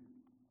 14.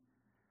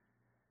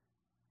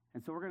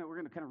 And so we're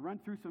going to kind of run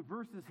through some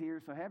verses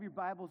here, so have your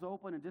Bibles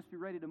open and just be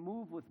ready to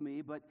move with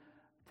me, but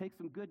take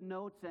some good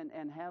notes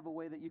and have a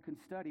way that you can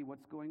study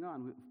what's going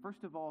on.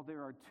 First of all,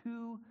 there are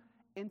 2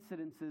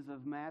 incidences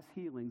of mass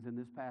healings in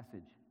this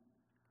passage.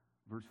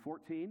 Verse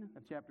 14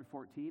 of chapter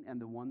 14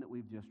 and the one that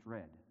we've just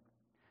read.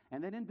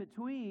 And then in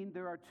between,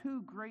 there are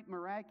 2 great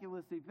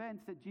miraculous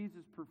events that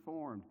Jesus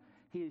performed.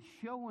 He is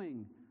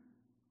showing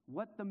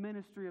what the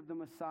ministry of the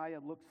Messiah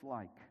looks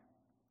like.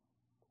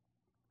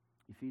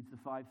 He feeds the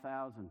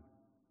 5,000.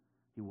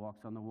 He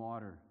walks on the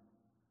water.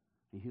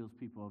 He heals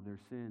people of their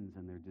sins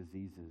and their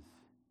diseases.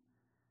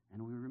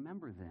 And we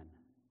remember then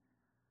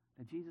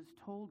that Jesus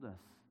told us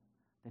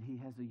that he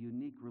has a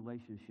unique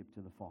relationship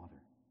to the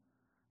Father,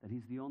 that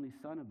he's the only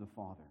Son of the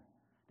Father,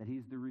 that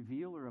he's the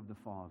revealer of the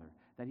Father,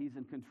 that he's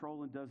in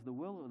control and does the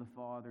will of the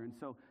Father. And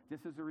so,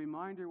 just as a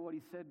reminder, what he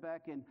said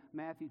back in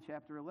Matthew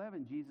chapter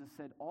 11, Jesus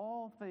said,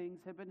 all things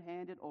have been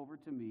handed over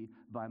to me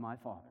by my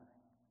Father.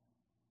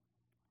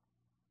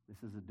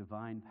 This is a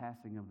divine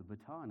passing of the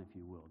baton, if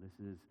you will.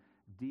 This is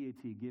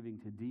deity giving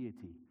to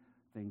deity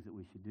things that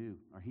we should do,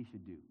 or he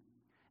should do.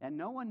 And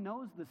no one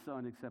knows the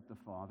Son except the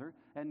Father,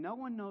 and no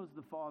one knows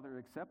the Father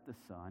except the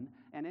Son,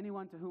 and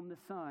anyone to whom the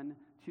Son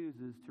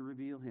chooses to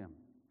reveal him.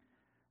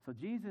 So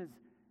Jesus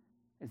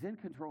is in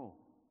control,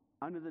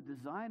 under the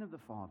design of the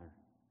Father,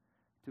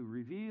 to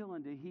reveal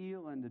and to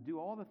heal and to do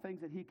all the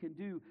things that he can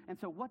do. And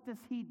so what does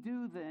he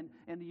do then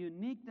in the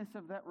uniqueness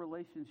of that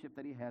relationship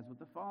that he has with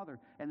the Father?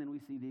 And then we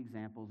see the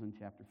examples in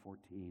chapter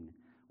 14,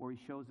 where he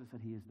shows us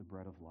that he is the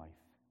bread of life.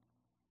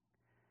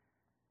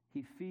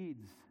 He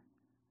feeds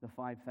the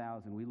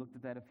 5,000. We looked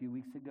at that a few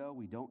weeks ago.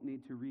 We don't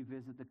need to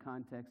revisit the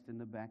context in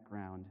the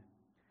background.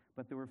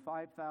 But there were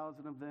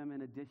 5,000 of them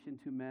in addition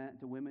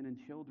to women and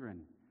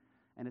children.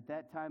 And at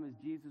that time, as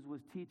Jesus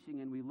was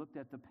teaching, and we looked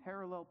at the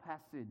parallel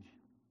passage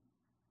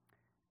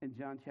in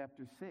John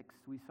chapter 6,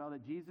 we saw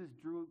that Jesus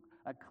drew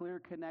a clear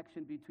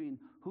connection between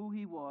who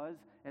he was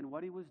and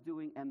what he was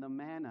doing and the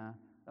manna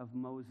of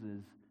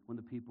Moses when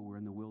the people were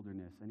in the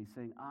wilderness. And he's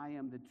saying, I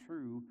am the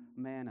true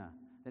manna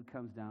that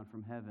comes down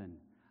from heaven.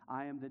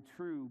 I am the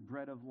true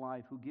bread of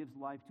life who gives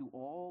life to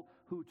all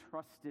who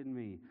trust in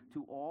me,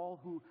 to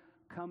all who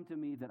come to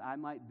me that I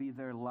might be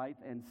their life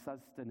and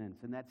sustenance.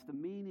 And that's the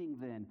meaning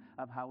then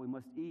of how we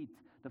must eat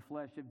the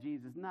flesh of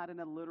Jesus, not in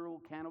a literal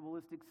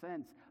cannibalistic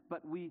sense,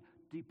 but we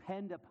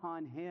depend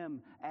upon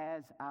him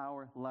as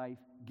our life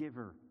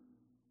giver.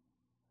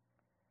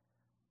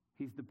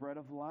 He's the bread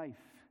of life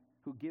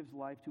who gives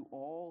life to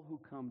all who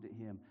come to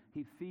him.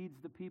 He feeds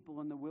the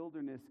people in the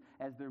wilderness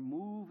as they're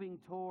moving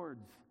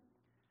towards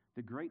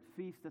the great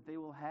feast that they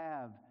will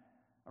have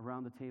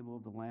around the table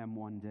of the Lamb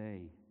one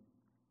day.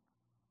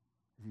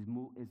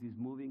 As he's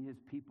moving his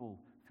people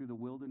through the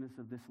wilderness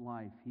of this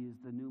life, he is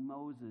the new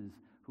Moses,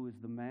 who is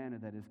the manna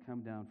that has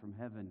come down from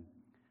heaven.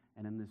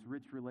 And in this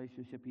rich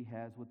relationship he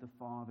has with the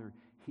Father,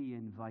 he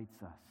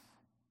invites us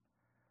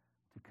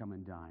to come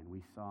and dine.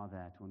 We saw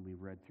that when we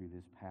read through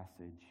this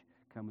passage.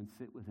 Come and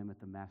sit with him at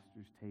the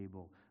Master's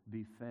table.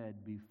 Be fed,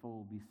 be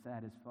full, be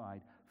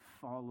satisfied.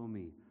 Follow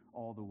me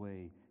all the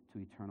way to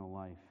eternal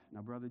life.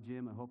 Now, Brother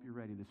Jim, I hope you're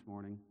ready this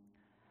morning,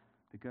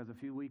 because a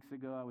few weeks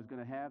ago I was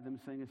going to have them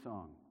sing a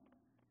song.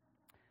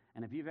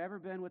 And if you've ever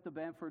been with the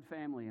Bamford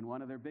family in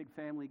one of their big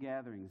family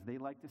gatherings, they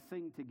like to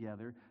sing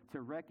together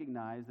to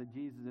recognize that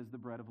Jesus is the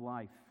bread of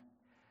life.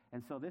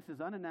 And so this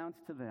is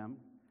unannounced to them,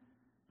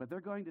 but they're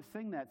going to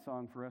sing that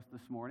song for us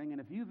this morning. And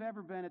if you've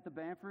ever been at the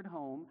Bamford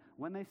home,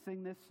 when they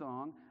sing this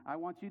song, I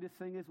want you to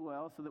sing as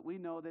well so that we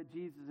know that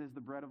Jesus is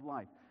the bread of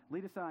life.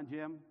 Lead us on,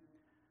 Jim.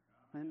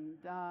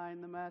 And dine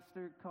the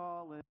Master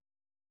calleth.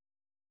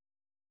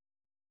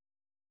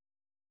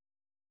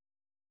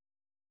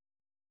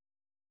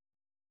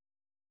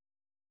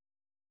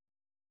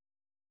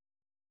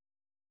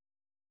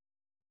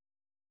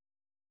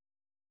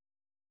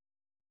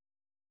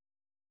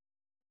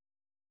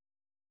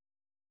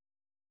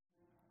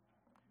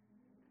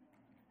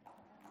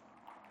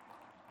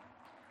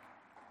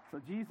 So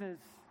Jesus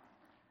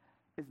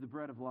is the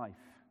bread of life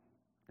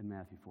in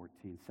Matthew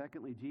 14.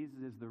 Secondly, Jesus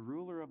is the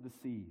ruler of the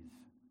seas.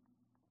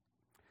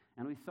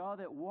 And we saw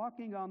that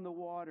walking on the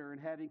water and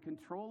having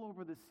control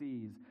over the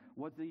seas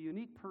was the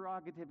unique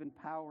prerogative and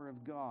power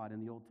of God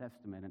in the Old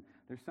Testament. And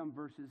there's some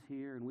verses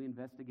here, and we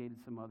investigated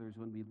some others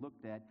when we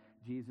looked at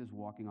Jesus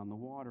walking on the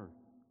water.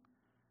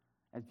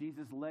 As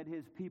Jesus led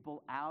his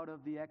people out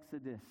of the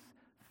Exodus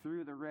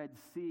through the Red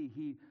Sea,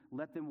 he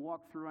let them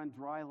walk through on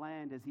dry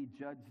land as he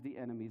judged the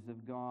enemies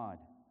of God.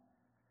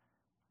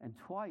 And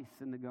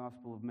twice in the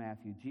Gospel of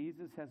Matthew,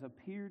 Jesus has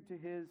appeared to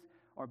his,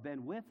 or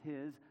been with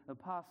his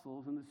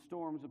apostles in the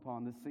storms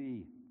upon the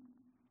sea.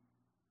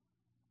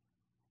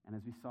 And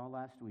as we saw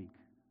last week,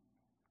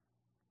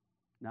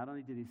 not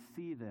only did he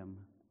see them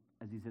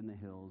as he's in the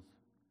hills,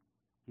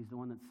 he's the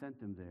one that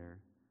sent them there,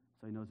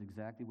 so he knows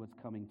exactly what's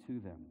coming to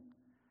them.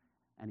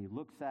 And he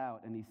looks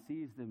out and he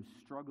sees them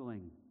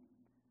struggling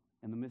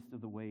in the midst of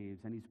the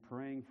waves, and he's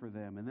praying for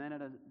them. And then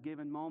at a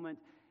given moment,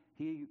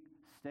 he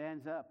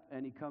stands up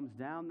and he comes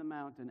down the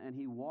mountain and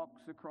he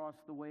walks across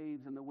the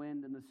waves and the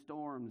wind and the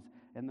storms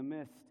and the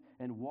mist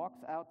and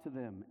walks out to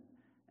them.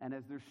 And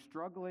as they're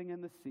struggling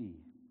in the sea,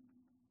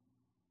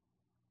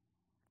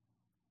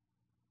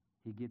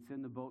 he gets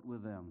in the boat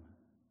with them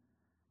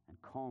and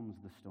calms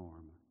the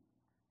storm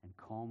and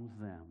calms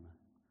them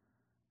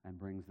and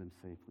brings them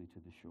safely to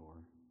the shore.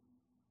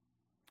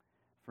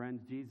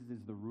 Friends, Jesus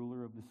is the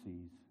ruler of the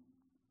seas.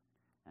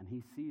 And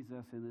he sees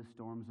us in the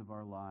storms of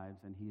our lives,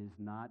 and he is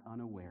not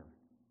unaware.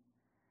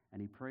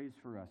 And he prays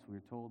for us. We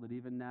are told that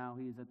even now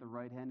he is at the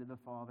right hand of the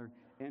Father,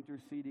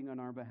 interceding on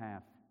our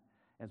behalf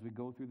as we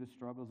go through the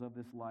struggles of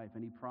this life.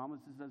 And he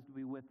promises us to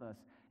be with us,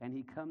 and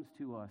he comes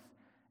to us,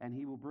 and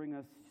he will bring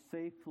us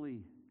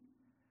safely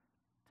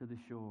to the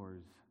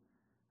shores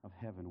of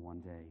heaven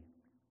one day.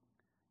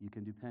 You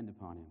can depend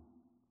upon him.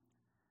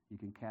 You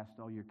can cast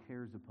all your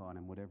cares upon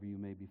him, whatever you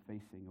may be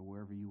facing or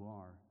wherever you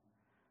are,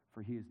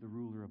 for he is the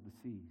ruler of the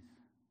seas,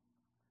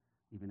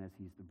 even as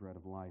he's the bread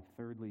of life.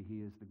 Thirdly,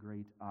 he is the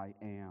great I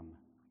am.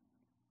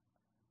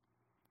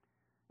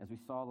 As we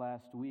saw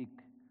last week,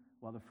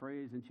 while the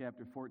phrase in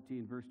chapter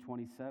 14, verse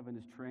 27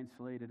 is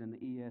translated in the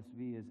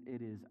ESV as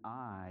 "it is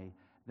I,"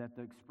 that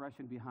the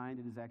expression behind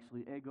it is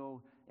actually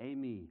ego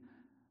eimi.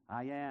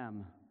 I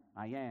am,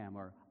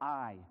 or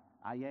I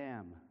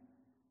am.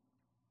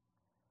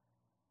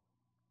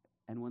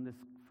 And when this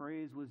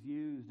phrase was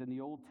used in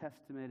the Old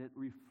Testament, it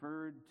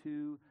referred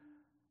to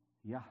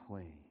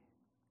Yahweh,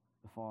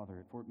 the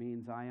Father. For it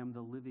means I am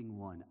the living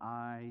one.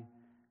 I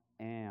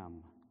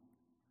am.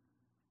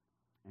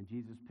 And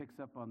Jesus picks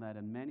up on that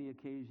on many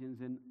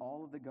occasions in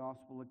all of the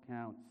gospel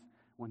accounts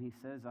when he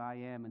says I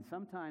am. And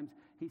sometimes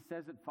he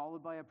says it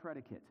followed by a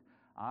predicate.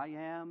 I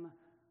am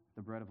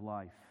the bread of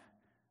life.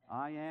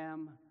 I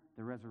am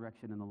the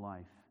resurrection and the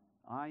life.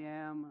 I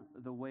am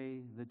the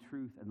way, the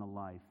truth, and the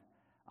life.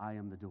 I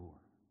am the door.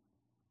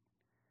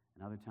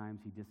 And other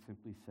times he just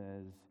simply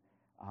says,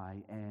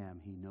 I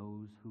am. He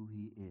knows who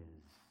he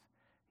is.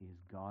 He is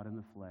God in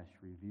the flesh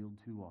revealed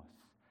to us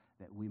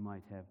that we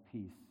might have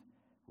peace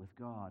with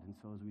God. And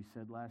so as we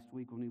said last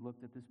week when we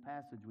looked at this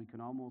passage, we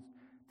can almost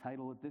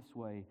title it this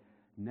way: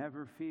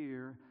 Never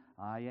fear,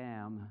 I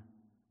am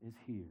is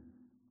here.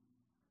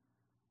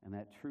 And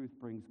that truth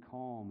brings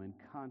calm and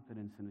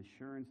confidence and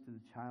assurance to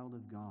the child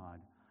of God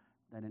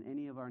that in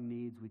any of our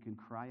needs we can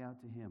cry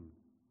out to him,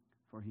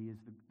 for he is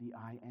the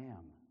I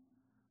am,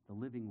 the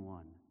living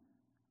one.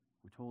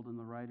 We're told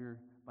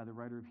by the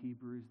writer of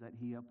Hebrews that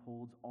he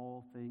upholds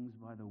all things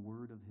by the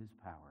word of his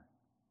power.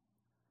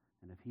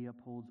 And if he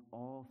upholds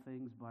all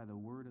things by the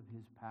word of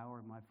his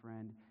power, my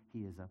friend, he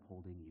is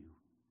upholding you.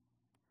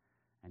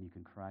 And you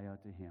can cry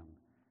out to him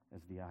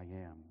as the I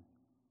am.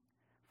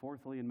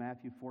 Fourthly, in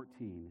Matthew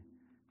 14,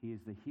 he is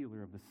the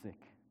healer of the sick.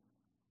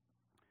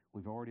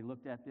 We've already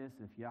looked at this.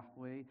 If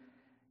Yahweh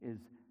is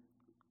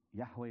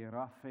Yahweh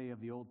Rapha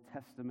of the Old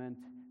Testament,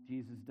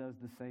 Jesus does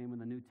the same in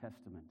the New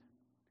Testament.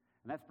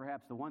 And that's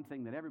perhaps the one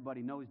thing that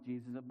everybody knows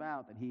Jesus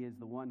about, that he is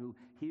the one who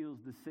heals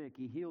the sick.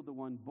 He healed the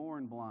one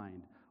born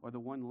blind or the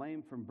one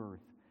lame from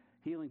birth,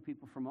 healing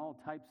people from all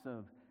types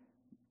of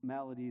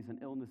maladies and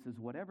illnesses,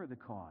 whatever the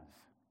cause,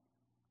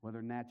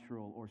 whether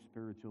natural or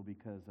spiritual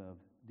because of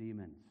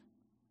demons.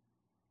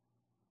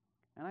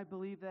 And I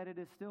believe that it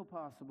is still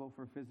possible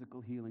for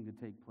physical healing to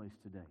take place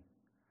today.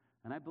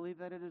 And I believe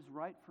that it is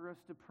right for us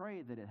to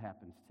pray that it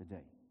happens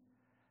today.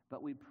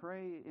 But we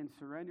pray and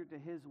surrender to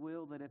his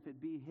will, that if it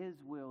be his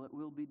will, it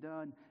will be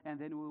done, and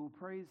then we will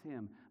praise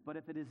him. But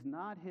if it is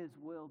not his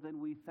will, then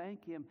we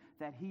thank him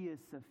that he is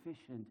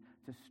sufficient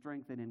to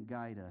strengthen and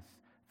guide us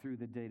through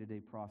the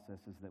day-to-day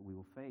processes that we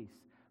will face.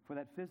 For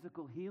that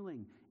physical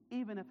healing,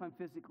 even if I'm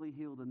physically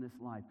healed in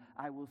this life,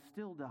 I will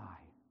still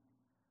die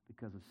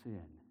because of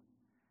sin.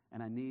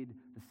 And I need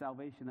the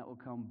salvation that will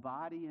come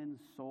body and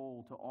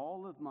soul to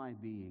all of my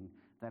being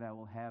that I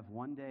will have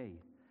one day.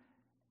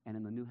 And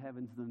in the new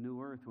heavens and the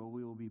new earth where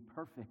we will be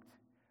perfect,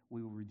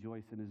 we will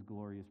rejoice in his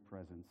glorious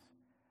presence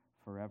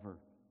forever.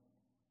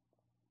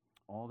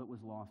 All that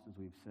was lost, as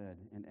we've said,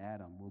 in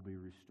Adam will be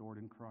restored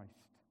in Christ.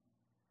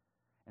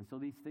 And so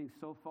these things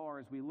so far,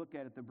 as we look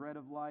at it, the bread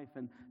of life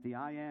and the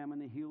I am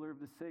and the healer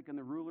of the sick and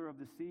the ruler of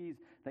the seas,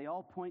 they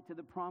all point to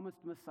the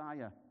promised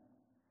Messiah,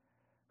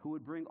 who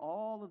would bring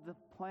all of the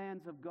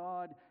plans of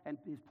God and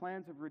his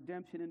plans of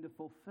redemption into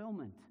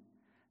fulfillment,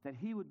 that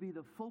he would be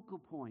the focal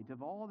point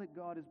of all that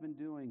God has been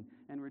doing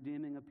and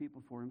redeeming a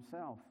people for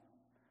himself.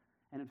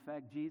 And in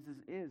fact, Jesus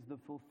is the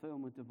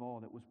fulfillment of all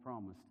that was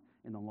promised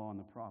in the law and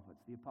the prophets.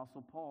 The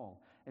Apostle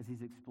Paul, as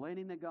he's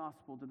explaining the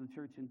gospel to the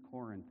church in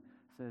Corinth,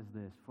 says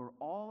this: for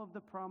all of the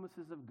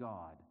promises of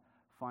God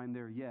find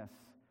their yes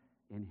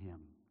in him,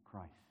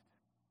 Christ.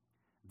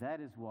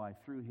 That is why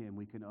through him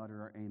we can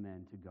utter our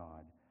amen to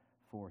God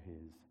for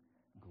his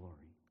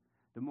glory.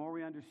 The more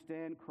we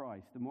understand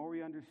Christ, the more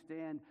we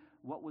understand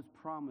what was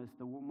promised,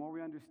 the more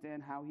we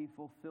understand how he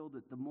fulfilled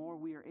it, the more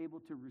we are able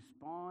to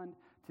respond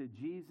to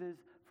Jesus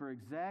for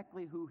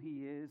exactly who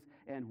he is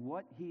and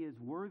what he is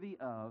worthy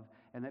of.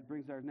 And that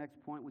brings our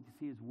next point, which is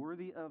he is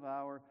worthy of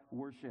our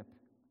worship.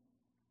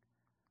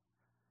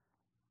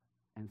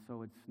 And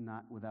so it's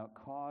not without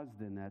cause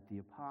then that the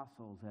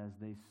apostles, as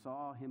they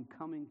saw him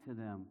coming to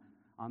them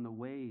on the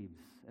waves,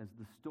 as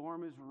the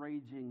storm is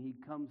raging, he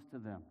comes to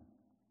them.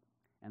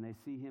 And they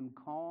see him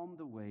calm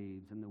the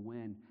waves and the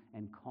wind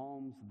and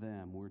calms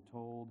them, we're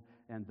told,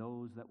 and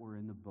those that were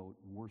in the boat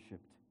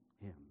worshiped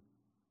him.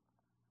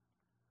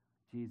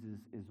 Jesus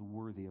is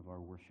worthy of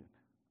our worship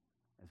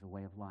as a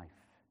way of life,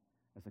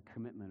 as a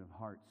commitment of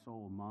heart,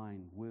 soul,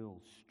 mind,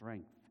 will,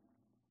 strength.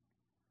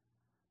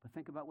 But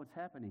think about what's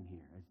happening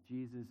here as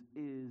Jesus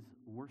is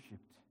worshiped.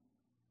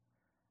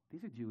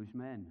 These are Jewish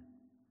men.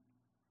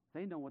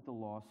 They know what the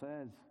law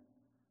says.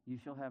 You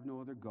shall have no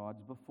other gods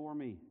before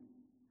me.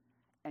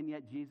 And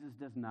yet Jesus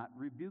does not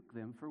rebuke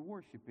them for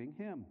worshiping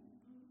him.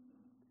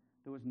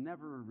 There was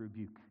never a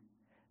rebuke.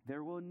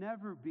 There will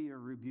never be a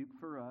rebuke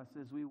for us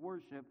as we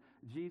worship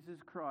Jesus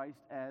Christ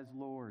as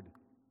Lord,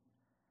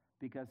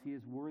 because he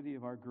is worthy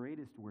of our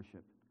greatest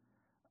worship,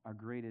 our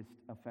greatest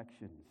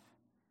affections.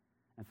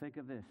 And think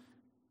of this.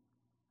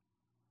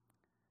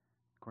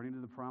 According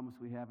to the promise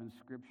we have in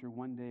Scripture,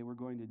 one day we're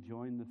going to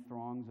join the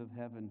throngs of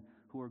heaven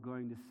who are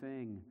going to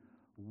sing,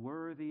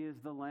 "Worthy is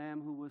the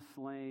Lamb who was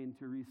slain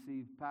to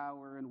receive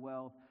power and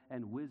wealth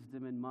and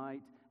wisdom and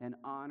might and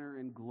honor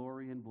and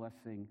glory and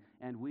blessing."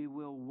 And we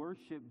will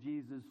worship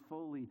Jesus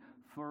fully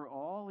for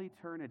all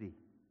eternity.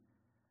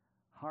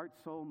 Heart,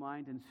 soul,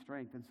 mind, and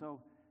strength. And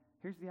so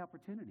here's the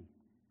opportunity.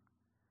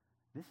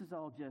 This is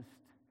all just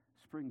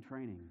spring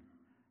training,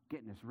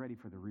 getting us ready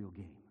for the real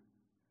game.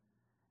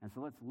 And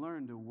so let's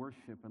learn to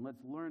worship, and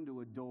let's learn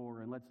to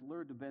adore, and let's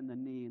learn to bend the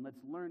knee, and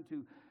let's learn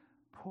to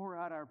pour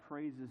out our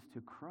praises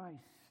to Christ,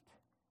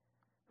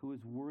 who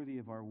is worthy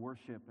of our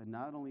worship. And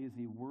not only is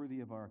he worthy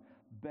of our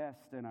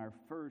best and our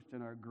first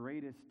and our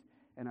greatest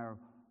and our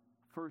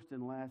first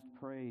and last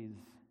praise,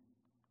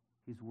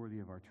 he's worthy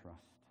of our trust.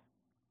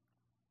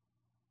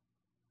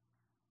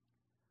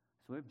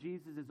 So if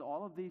Jesus is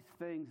all of these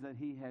things that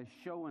he has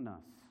shown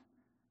us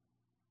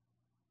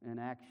in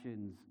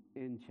actions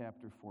in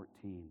chapter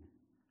 14,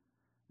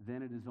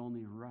 then it is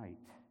only right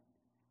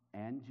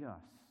and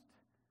just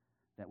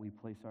that we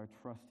place our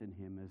trust in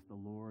him as the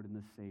Lord and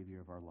the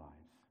Savior of our lives.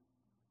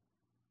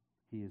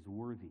 He is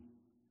worthy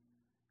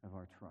of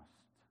our trust,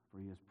 for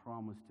he has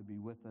promised to be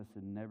with us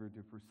and never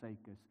to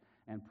forsake us,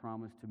 and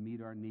promised to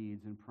meet our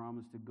needs, and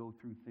promised to go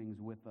through things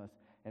with us,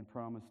 and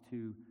promised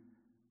to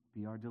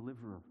be our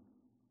deliverer.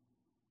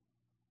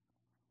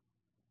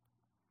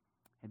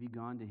 Have you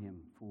gone to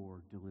him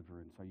for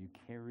deliverance? Are you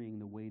carrying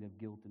the weight of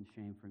guilt and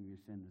shame from your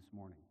sin this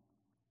morning?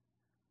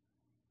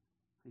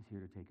 He's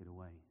here to take it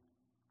away.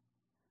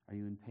 Are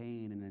you in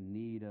pain and in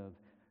need of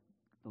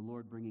the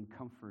Lord bringing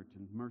comfort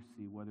and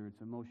mercy, whether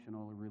it's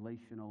emotional or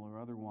relational or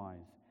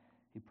otherwise?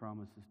 He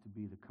promises to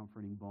be the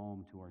comforting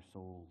balm to our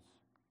souls.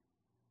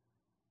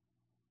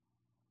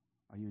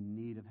 Are you in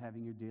need of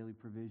having your daily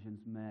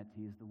provisions met?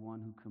 He is the one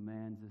who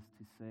commands us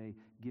to say,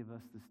 "Give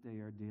us this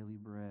day our daily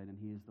bread," and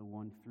he is the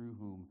one through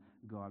whom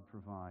God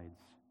provides.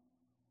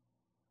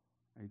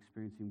 Are you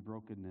experiencing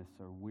brokenness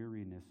or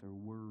weariness or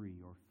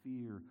worry or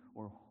fear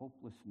or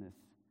hopelessness?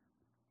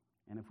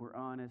 And if we're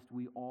honest,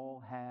 we all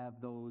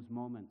have those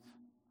moments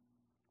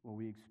where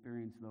we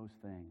experience those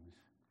things.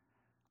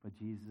 But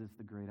Jesus is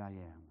the great I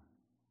am,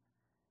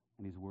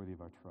 and he's worthy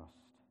of our trust.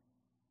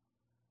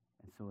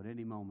 And so at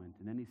any moment,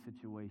 in any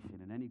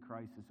situation, in any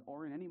crisis,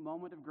 or in any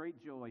moment of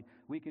great joy,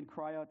 we can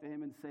cry out to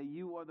him and say,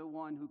 "You are the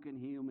one who can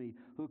heal me,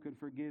 who can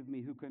forgive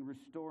me, who can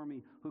restore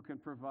me, who can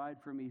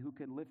provide for me, who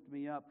can lift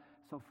me up."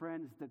 So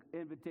friends, the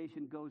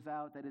invitation goes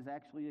out that is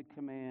actually a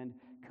command.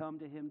 Come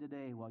to him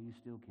today while you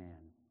still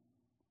can.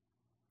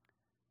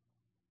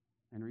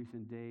 In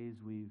recent days,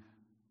 we've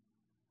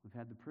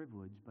had the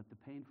privilege, but the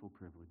painful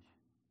privilege,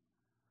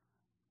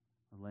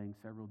 of laying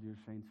several dear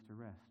saints to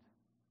rest.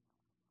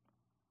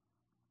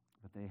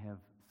 But they have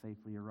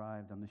safely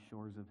arrived on the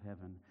shores of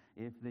heaven.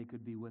 If they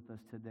could be with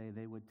us today,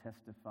 they would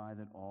testify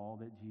that all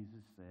that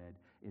Jesus said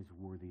is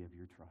worthy of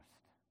your trust.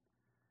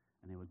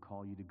 And they would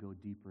call you to go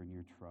deeper in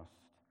your trust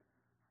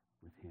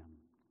with him.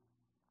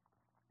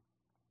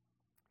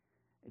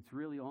 It's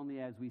really only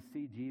as we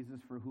see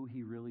Jesus for who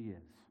he really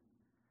is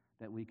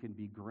that we can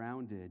be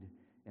grounded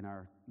in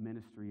our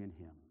ministry in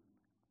him.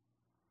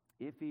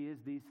 If he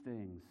is these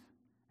things,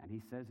 and he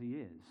says he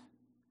is,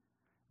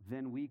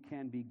 then we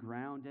can be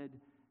grounded,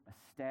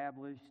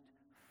 established,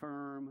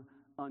 firm,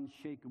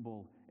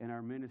 unshakable in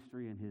our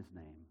ministry in his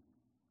name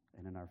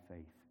and in our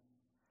faith.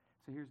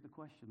 So here's the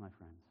question, my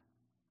friends.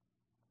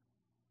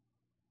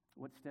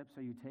 What steps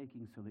are you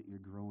taking so that you're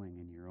growing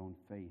in your own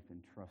faith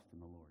and trust in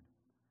the Lord?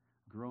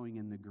 Growing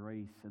in the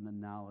grace and the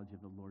knowledge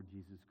of the Lord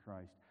Jesus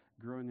Christ.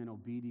 Growing in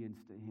obedience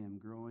to him.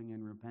 Growing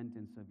in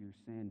repentance of your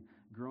sin.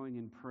 Growing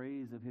in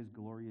praise of his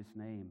glorious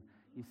name.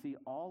 You see,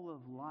 all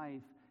of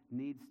life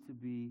needs to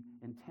be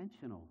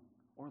intentional,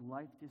 or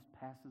life just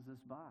passes us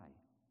by.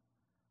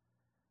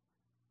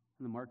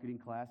 In the marketing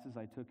classes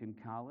I took in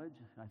college,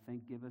 I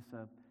think give us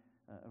a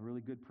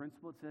really good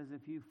principle. It says,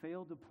 if you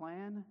fail to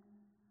plan,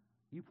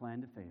 you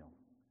plan to fail.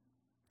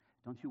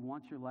 Don't you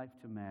want your life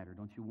to matter?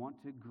 Don't you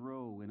want to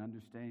grow in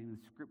understanding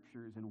the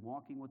Scriptures and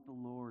walking with the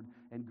Lord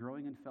and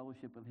growing in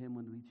fellowship with him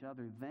and with each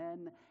other?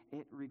 Then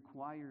it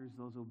requires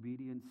those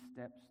obedient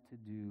steps to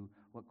do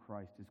what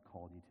Christ has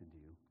called you to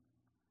do.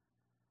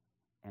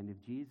 And if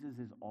Jesus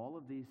is all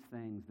of these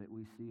things that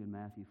we see in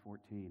Matthew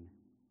 14,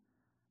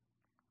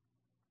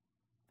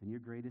 then your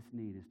greatest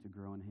need is to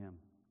grow in him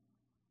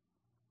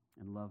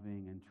and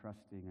loving and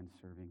trusting and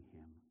serving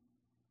him.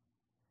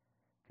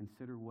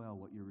 Consider well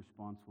what your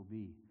response will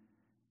be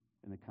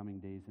in the coming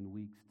days and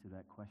weeks to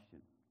that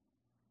question.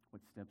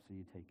 What steps are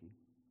you taking?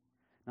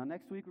 Now,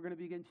 next week, we're going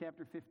to begin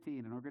chapter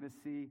 15, and we're going to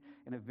see,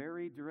 in a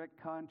very direct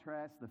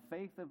contrast, the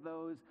faith of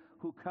those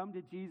who come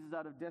to Jesus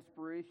out of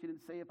desperation and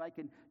say, if I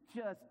can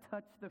just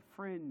touch the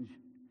fringe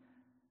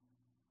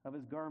of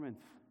his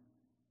garments,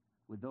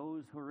 with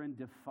those who are in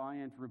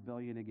defiant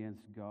rebellion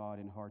against God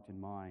in heart and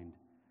mind,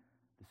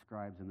 the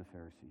scribes and the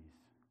Pharisees.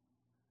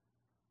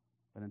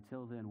 But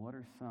until then, what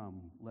are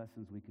some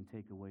lessons we can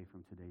take away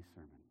from today's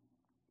sermon?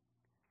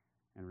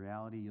 In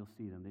reality, you'll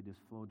see them. They just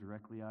flow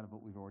directly out of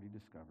what we've already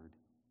discovered.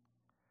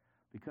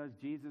 Because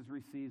Jesus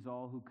receives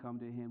all who come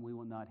to him, we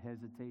will not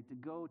hesitate to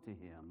go to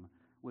him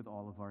with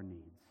all of our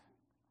needs.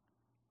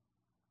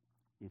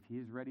 If he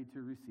is ready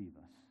to receive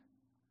us,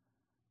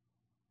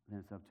 then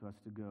it's up to us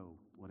to go,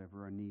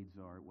 whatever our needs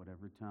are, at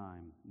whatever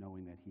time,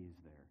 knowing that he is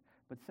there.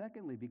 But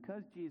secondly,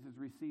 because Jesus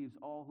receives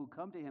all who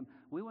come to him,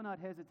 we will not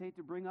hesitate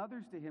to bring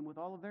others to him with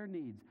all of their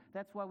needs.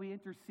 That's why we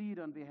intercede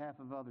on behalf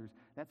of others.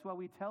 That's why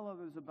we tell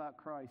others about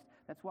Christ.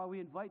 That's why we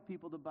invite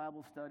people to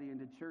Bible study and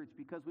to church,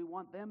 because we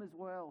want them as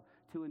well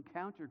to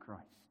encounter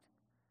Christ,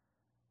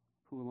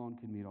 who alone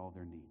can meet all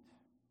their needs.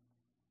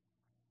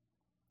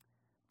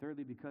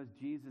 Thirdly, because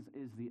Jesus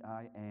is the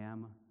I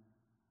am,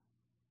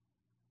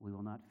 we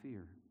will not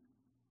fear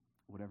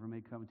whatever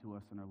may come to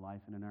us in our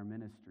life and in our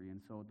ministry.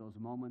 And so at those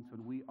moments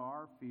when we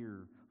are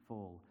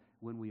fearful,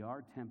 when we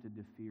are tempted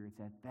to fear, it's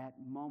at that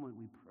moment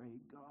we pray,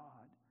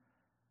 God,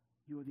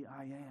 you are the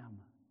I am.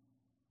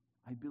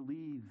 I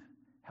believe,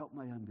 help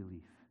my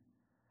unbelief,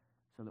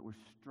 so that we're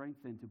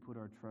strengthened to put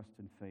our trust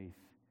and faith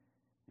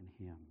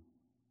in him.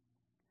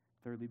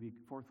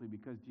 Fourthly,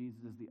 because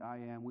Jesus is the I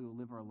am, we will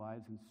live our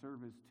lives in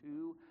service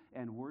to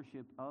and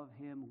worship of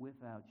him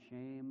without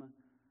shame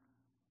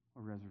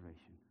or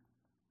reservation.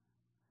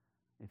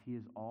 If he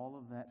is all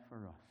of that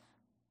for us,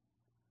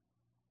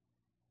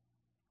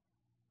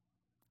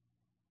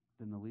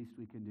 then the least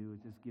we can do is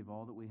just give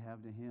all that we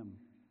have to him,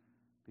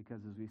 because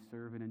as we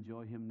serve and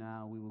enjoy him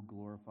now, we will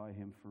glorify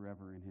him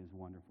forever in his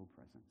wonderful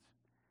presence.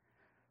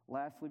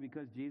 Lastly,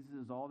 because Jesus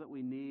is all that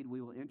we need,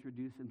 we will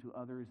introduce him to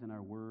others in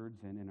our words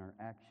and in our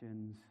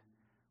actions.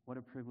 What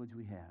a privilege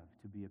we have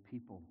to be a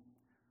people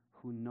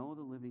who know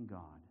the living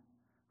God,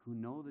 who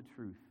know the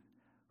truth,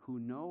 who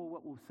know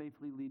what will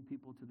safely lead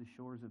people to the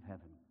shores of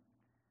heaven,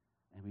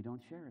 and we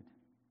don't share it.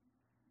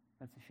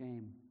 That's a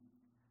shame.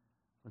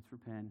 Let's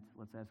repent.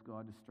 Let's ask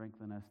God to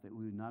strengthen us, that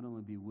we would not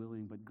only be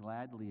willing, but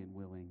gladly and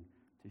willing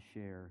to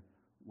share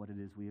what it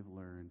is we have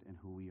learned and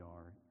who we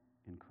are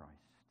in Christ.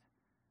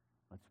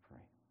 Let's pray.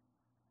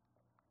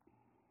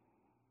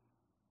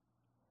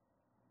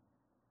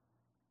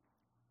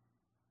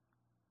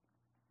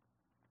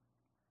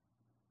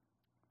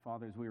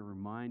 Father, as we are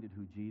reminded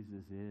who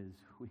Jesus is,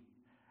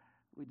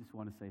 we just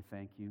want to say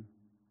thank you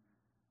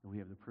that we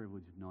have the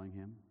privilege of knowing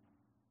him.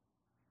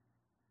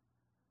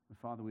 But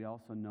Father, we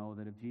also know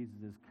that if Jesus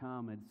has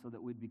come, it's so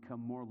that we'd become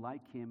more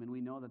like him, and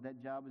we know that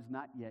that job is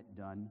not yet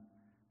done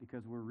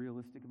because we're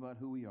realistic about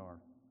who we are.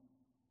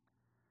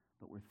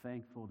 But we're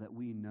thankful that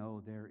we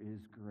know there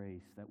is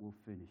grace that will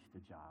finish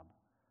the job.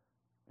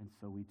 And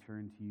so we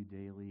turn to you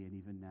daily and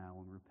even now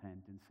and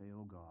repent and say,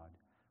 oh God,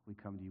 we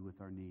come to you with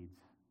our needs.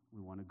 We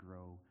want to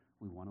grow.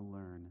 We want to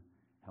learn.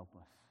 Help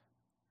us.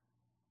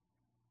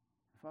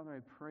 Father,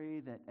 I pray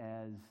that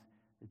as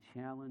the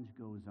challenge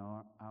goes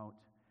out,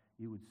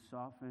 you would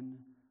soften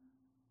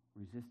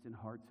resistant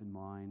hearts and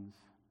minds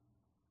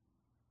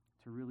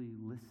to really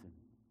listen,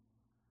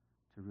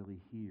 to really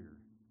hear,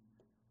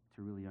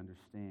 to really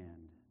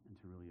understand, and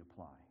to really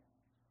apply.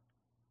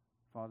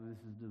 Father, this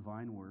is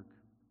divine work,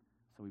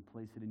 so we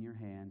place it in your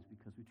hands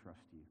because we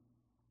trust you.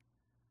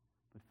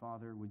 But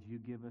Father, would you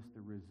give us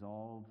the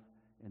resolve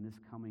in this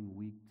coming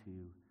week to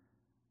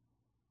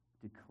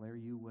declare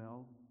you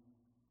well,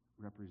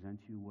 represent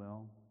you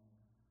well,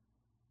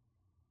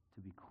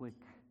 to be quick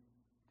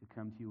to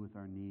come to you with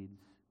our needs,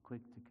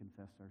 quick to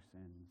confess our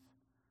sins,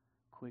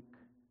 quick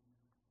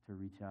to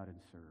reach out and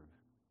serve,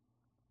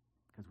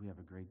 because we have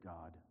a great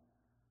God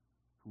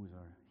who is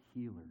our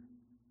healer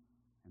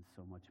and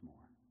so much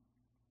more.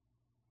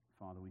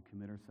 Father, we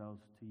commit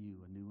ourselves to you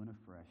anew and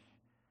afresh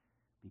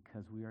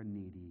because we are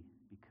needy,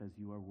 because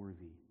you are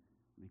worthy,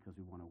 because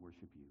we want to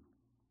worship you.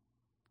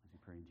 As we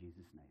pray in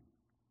Jesus' name,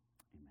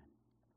 amen.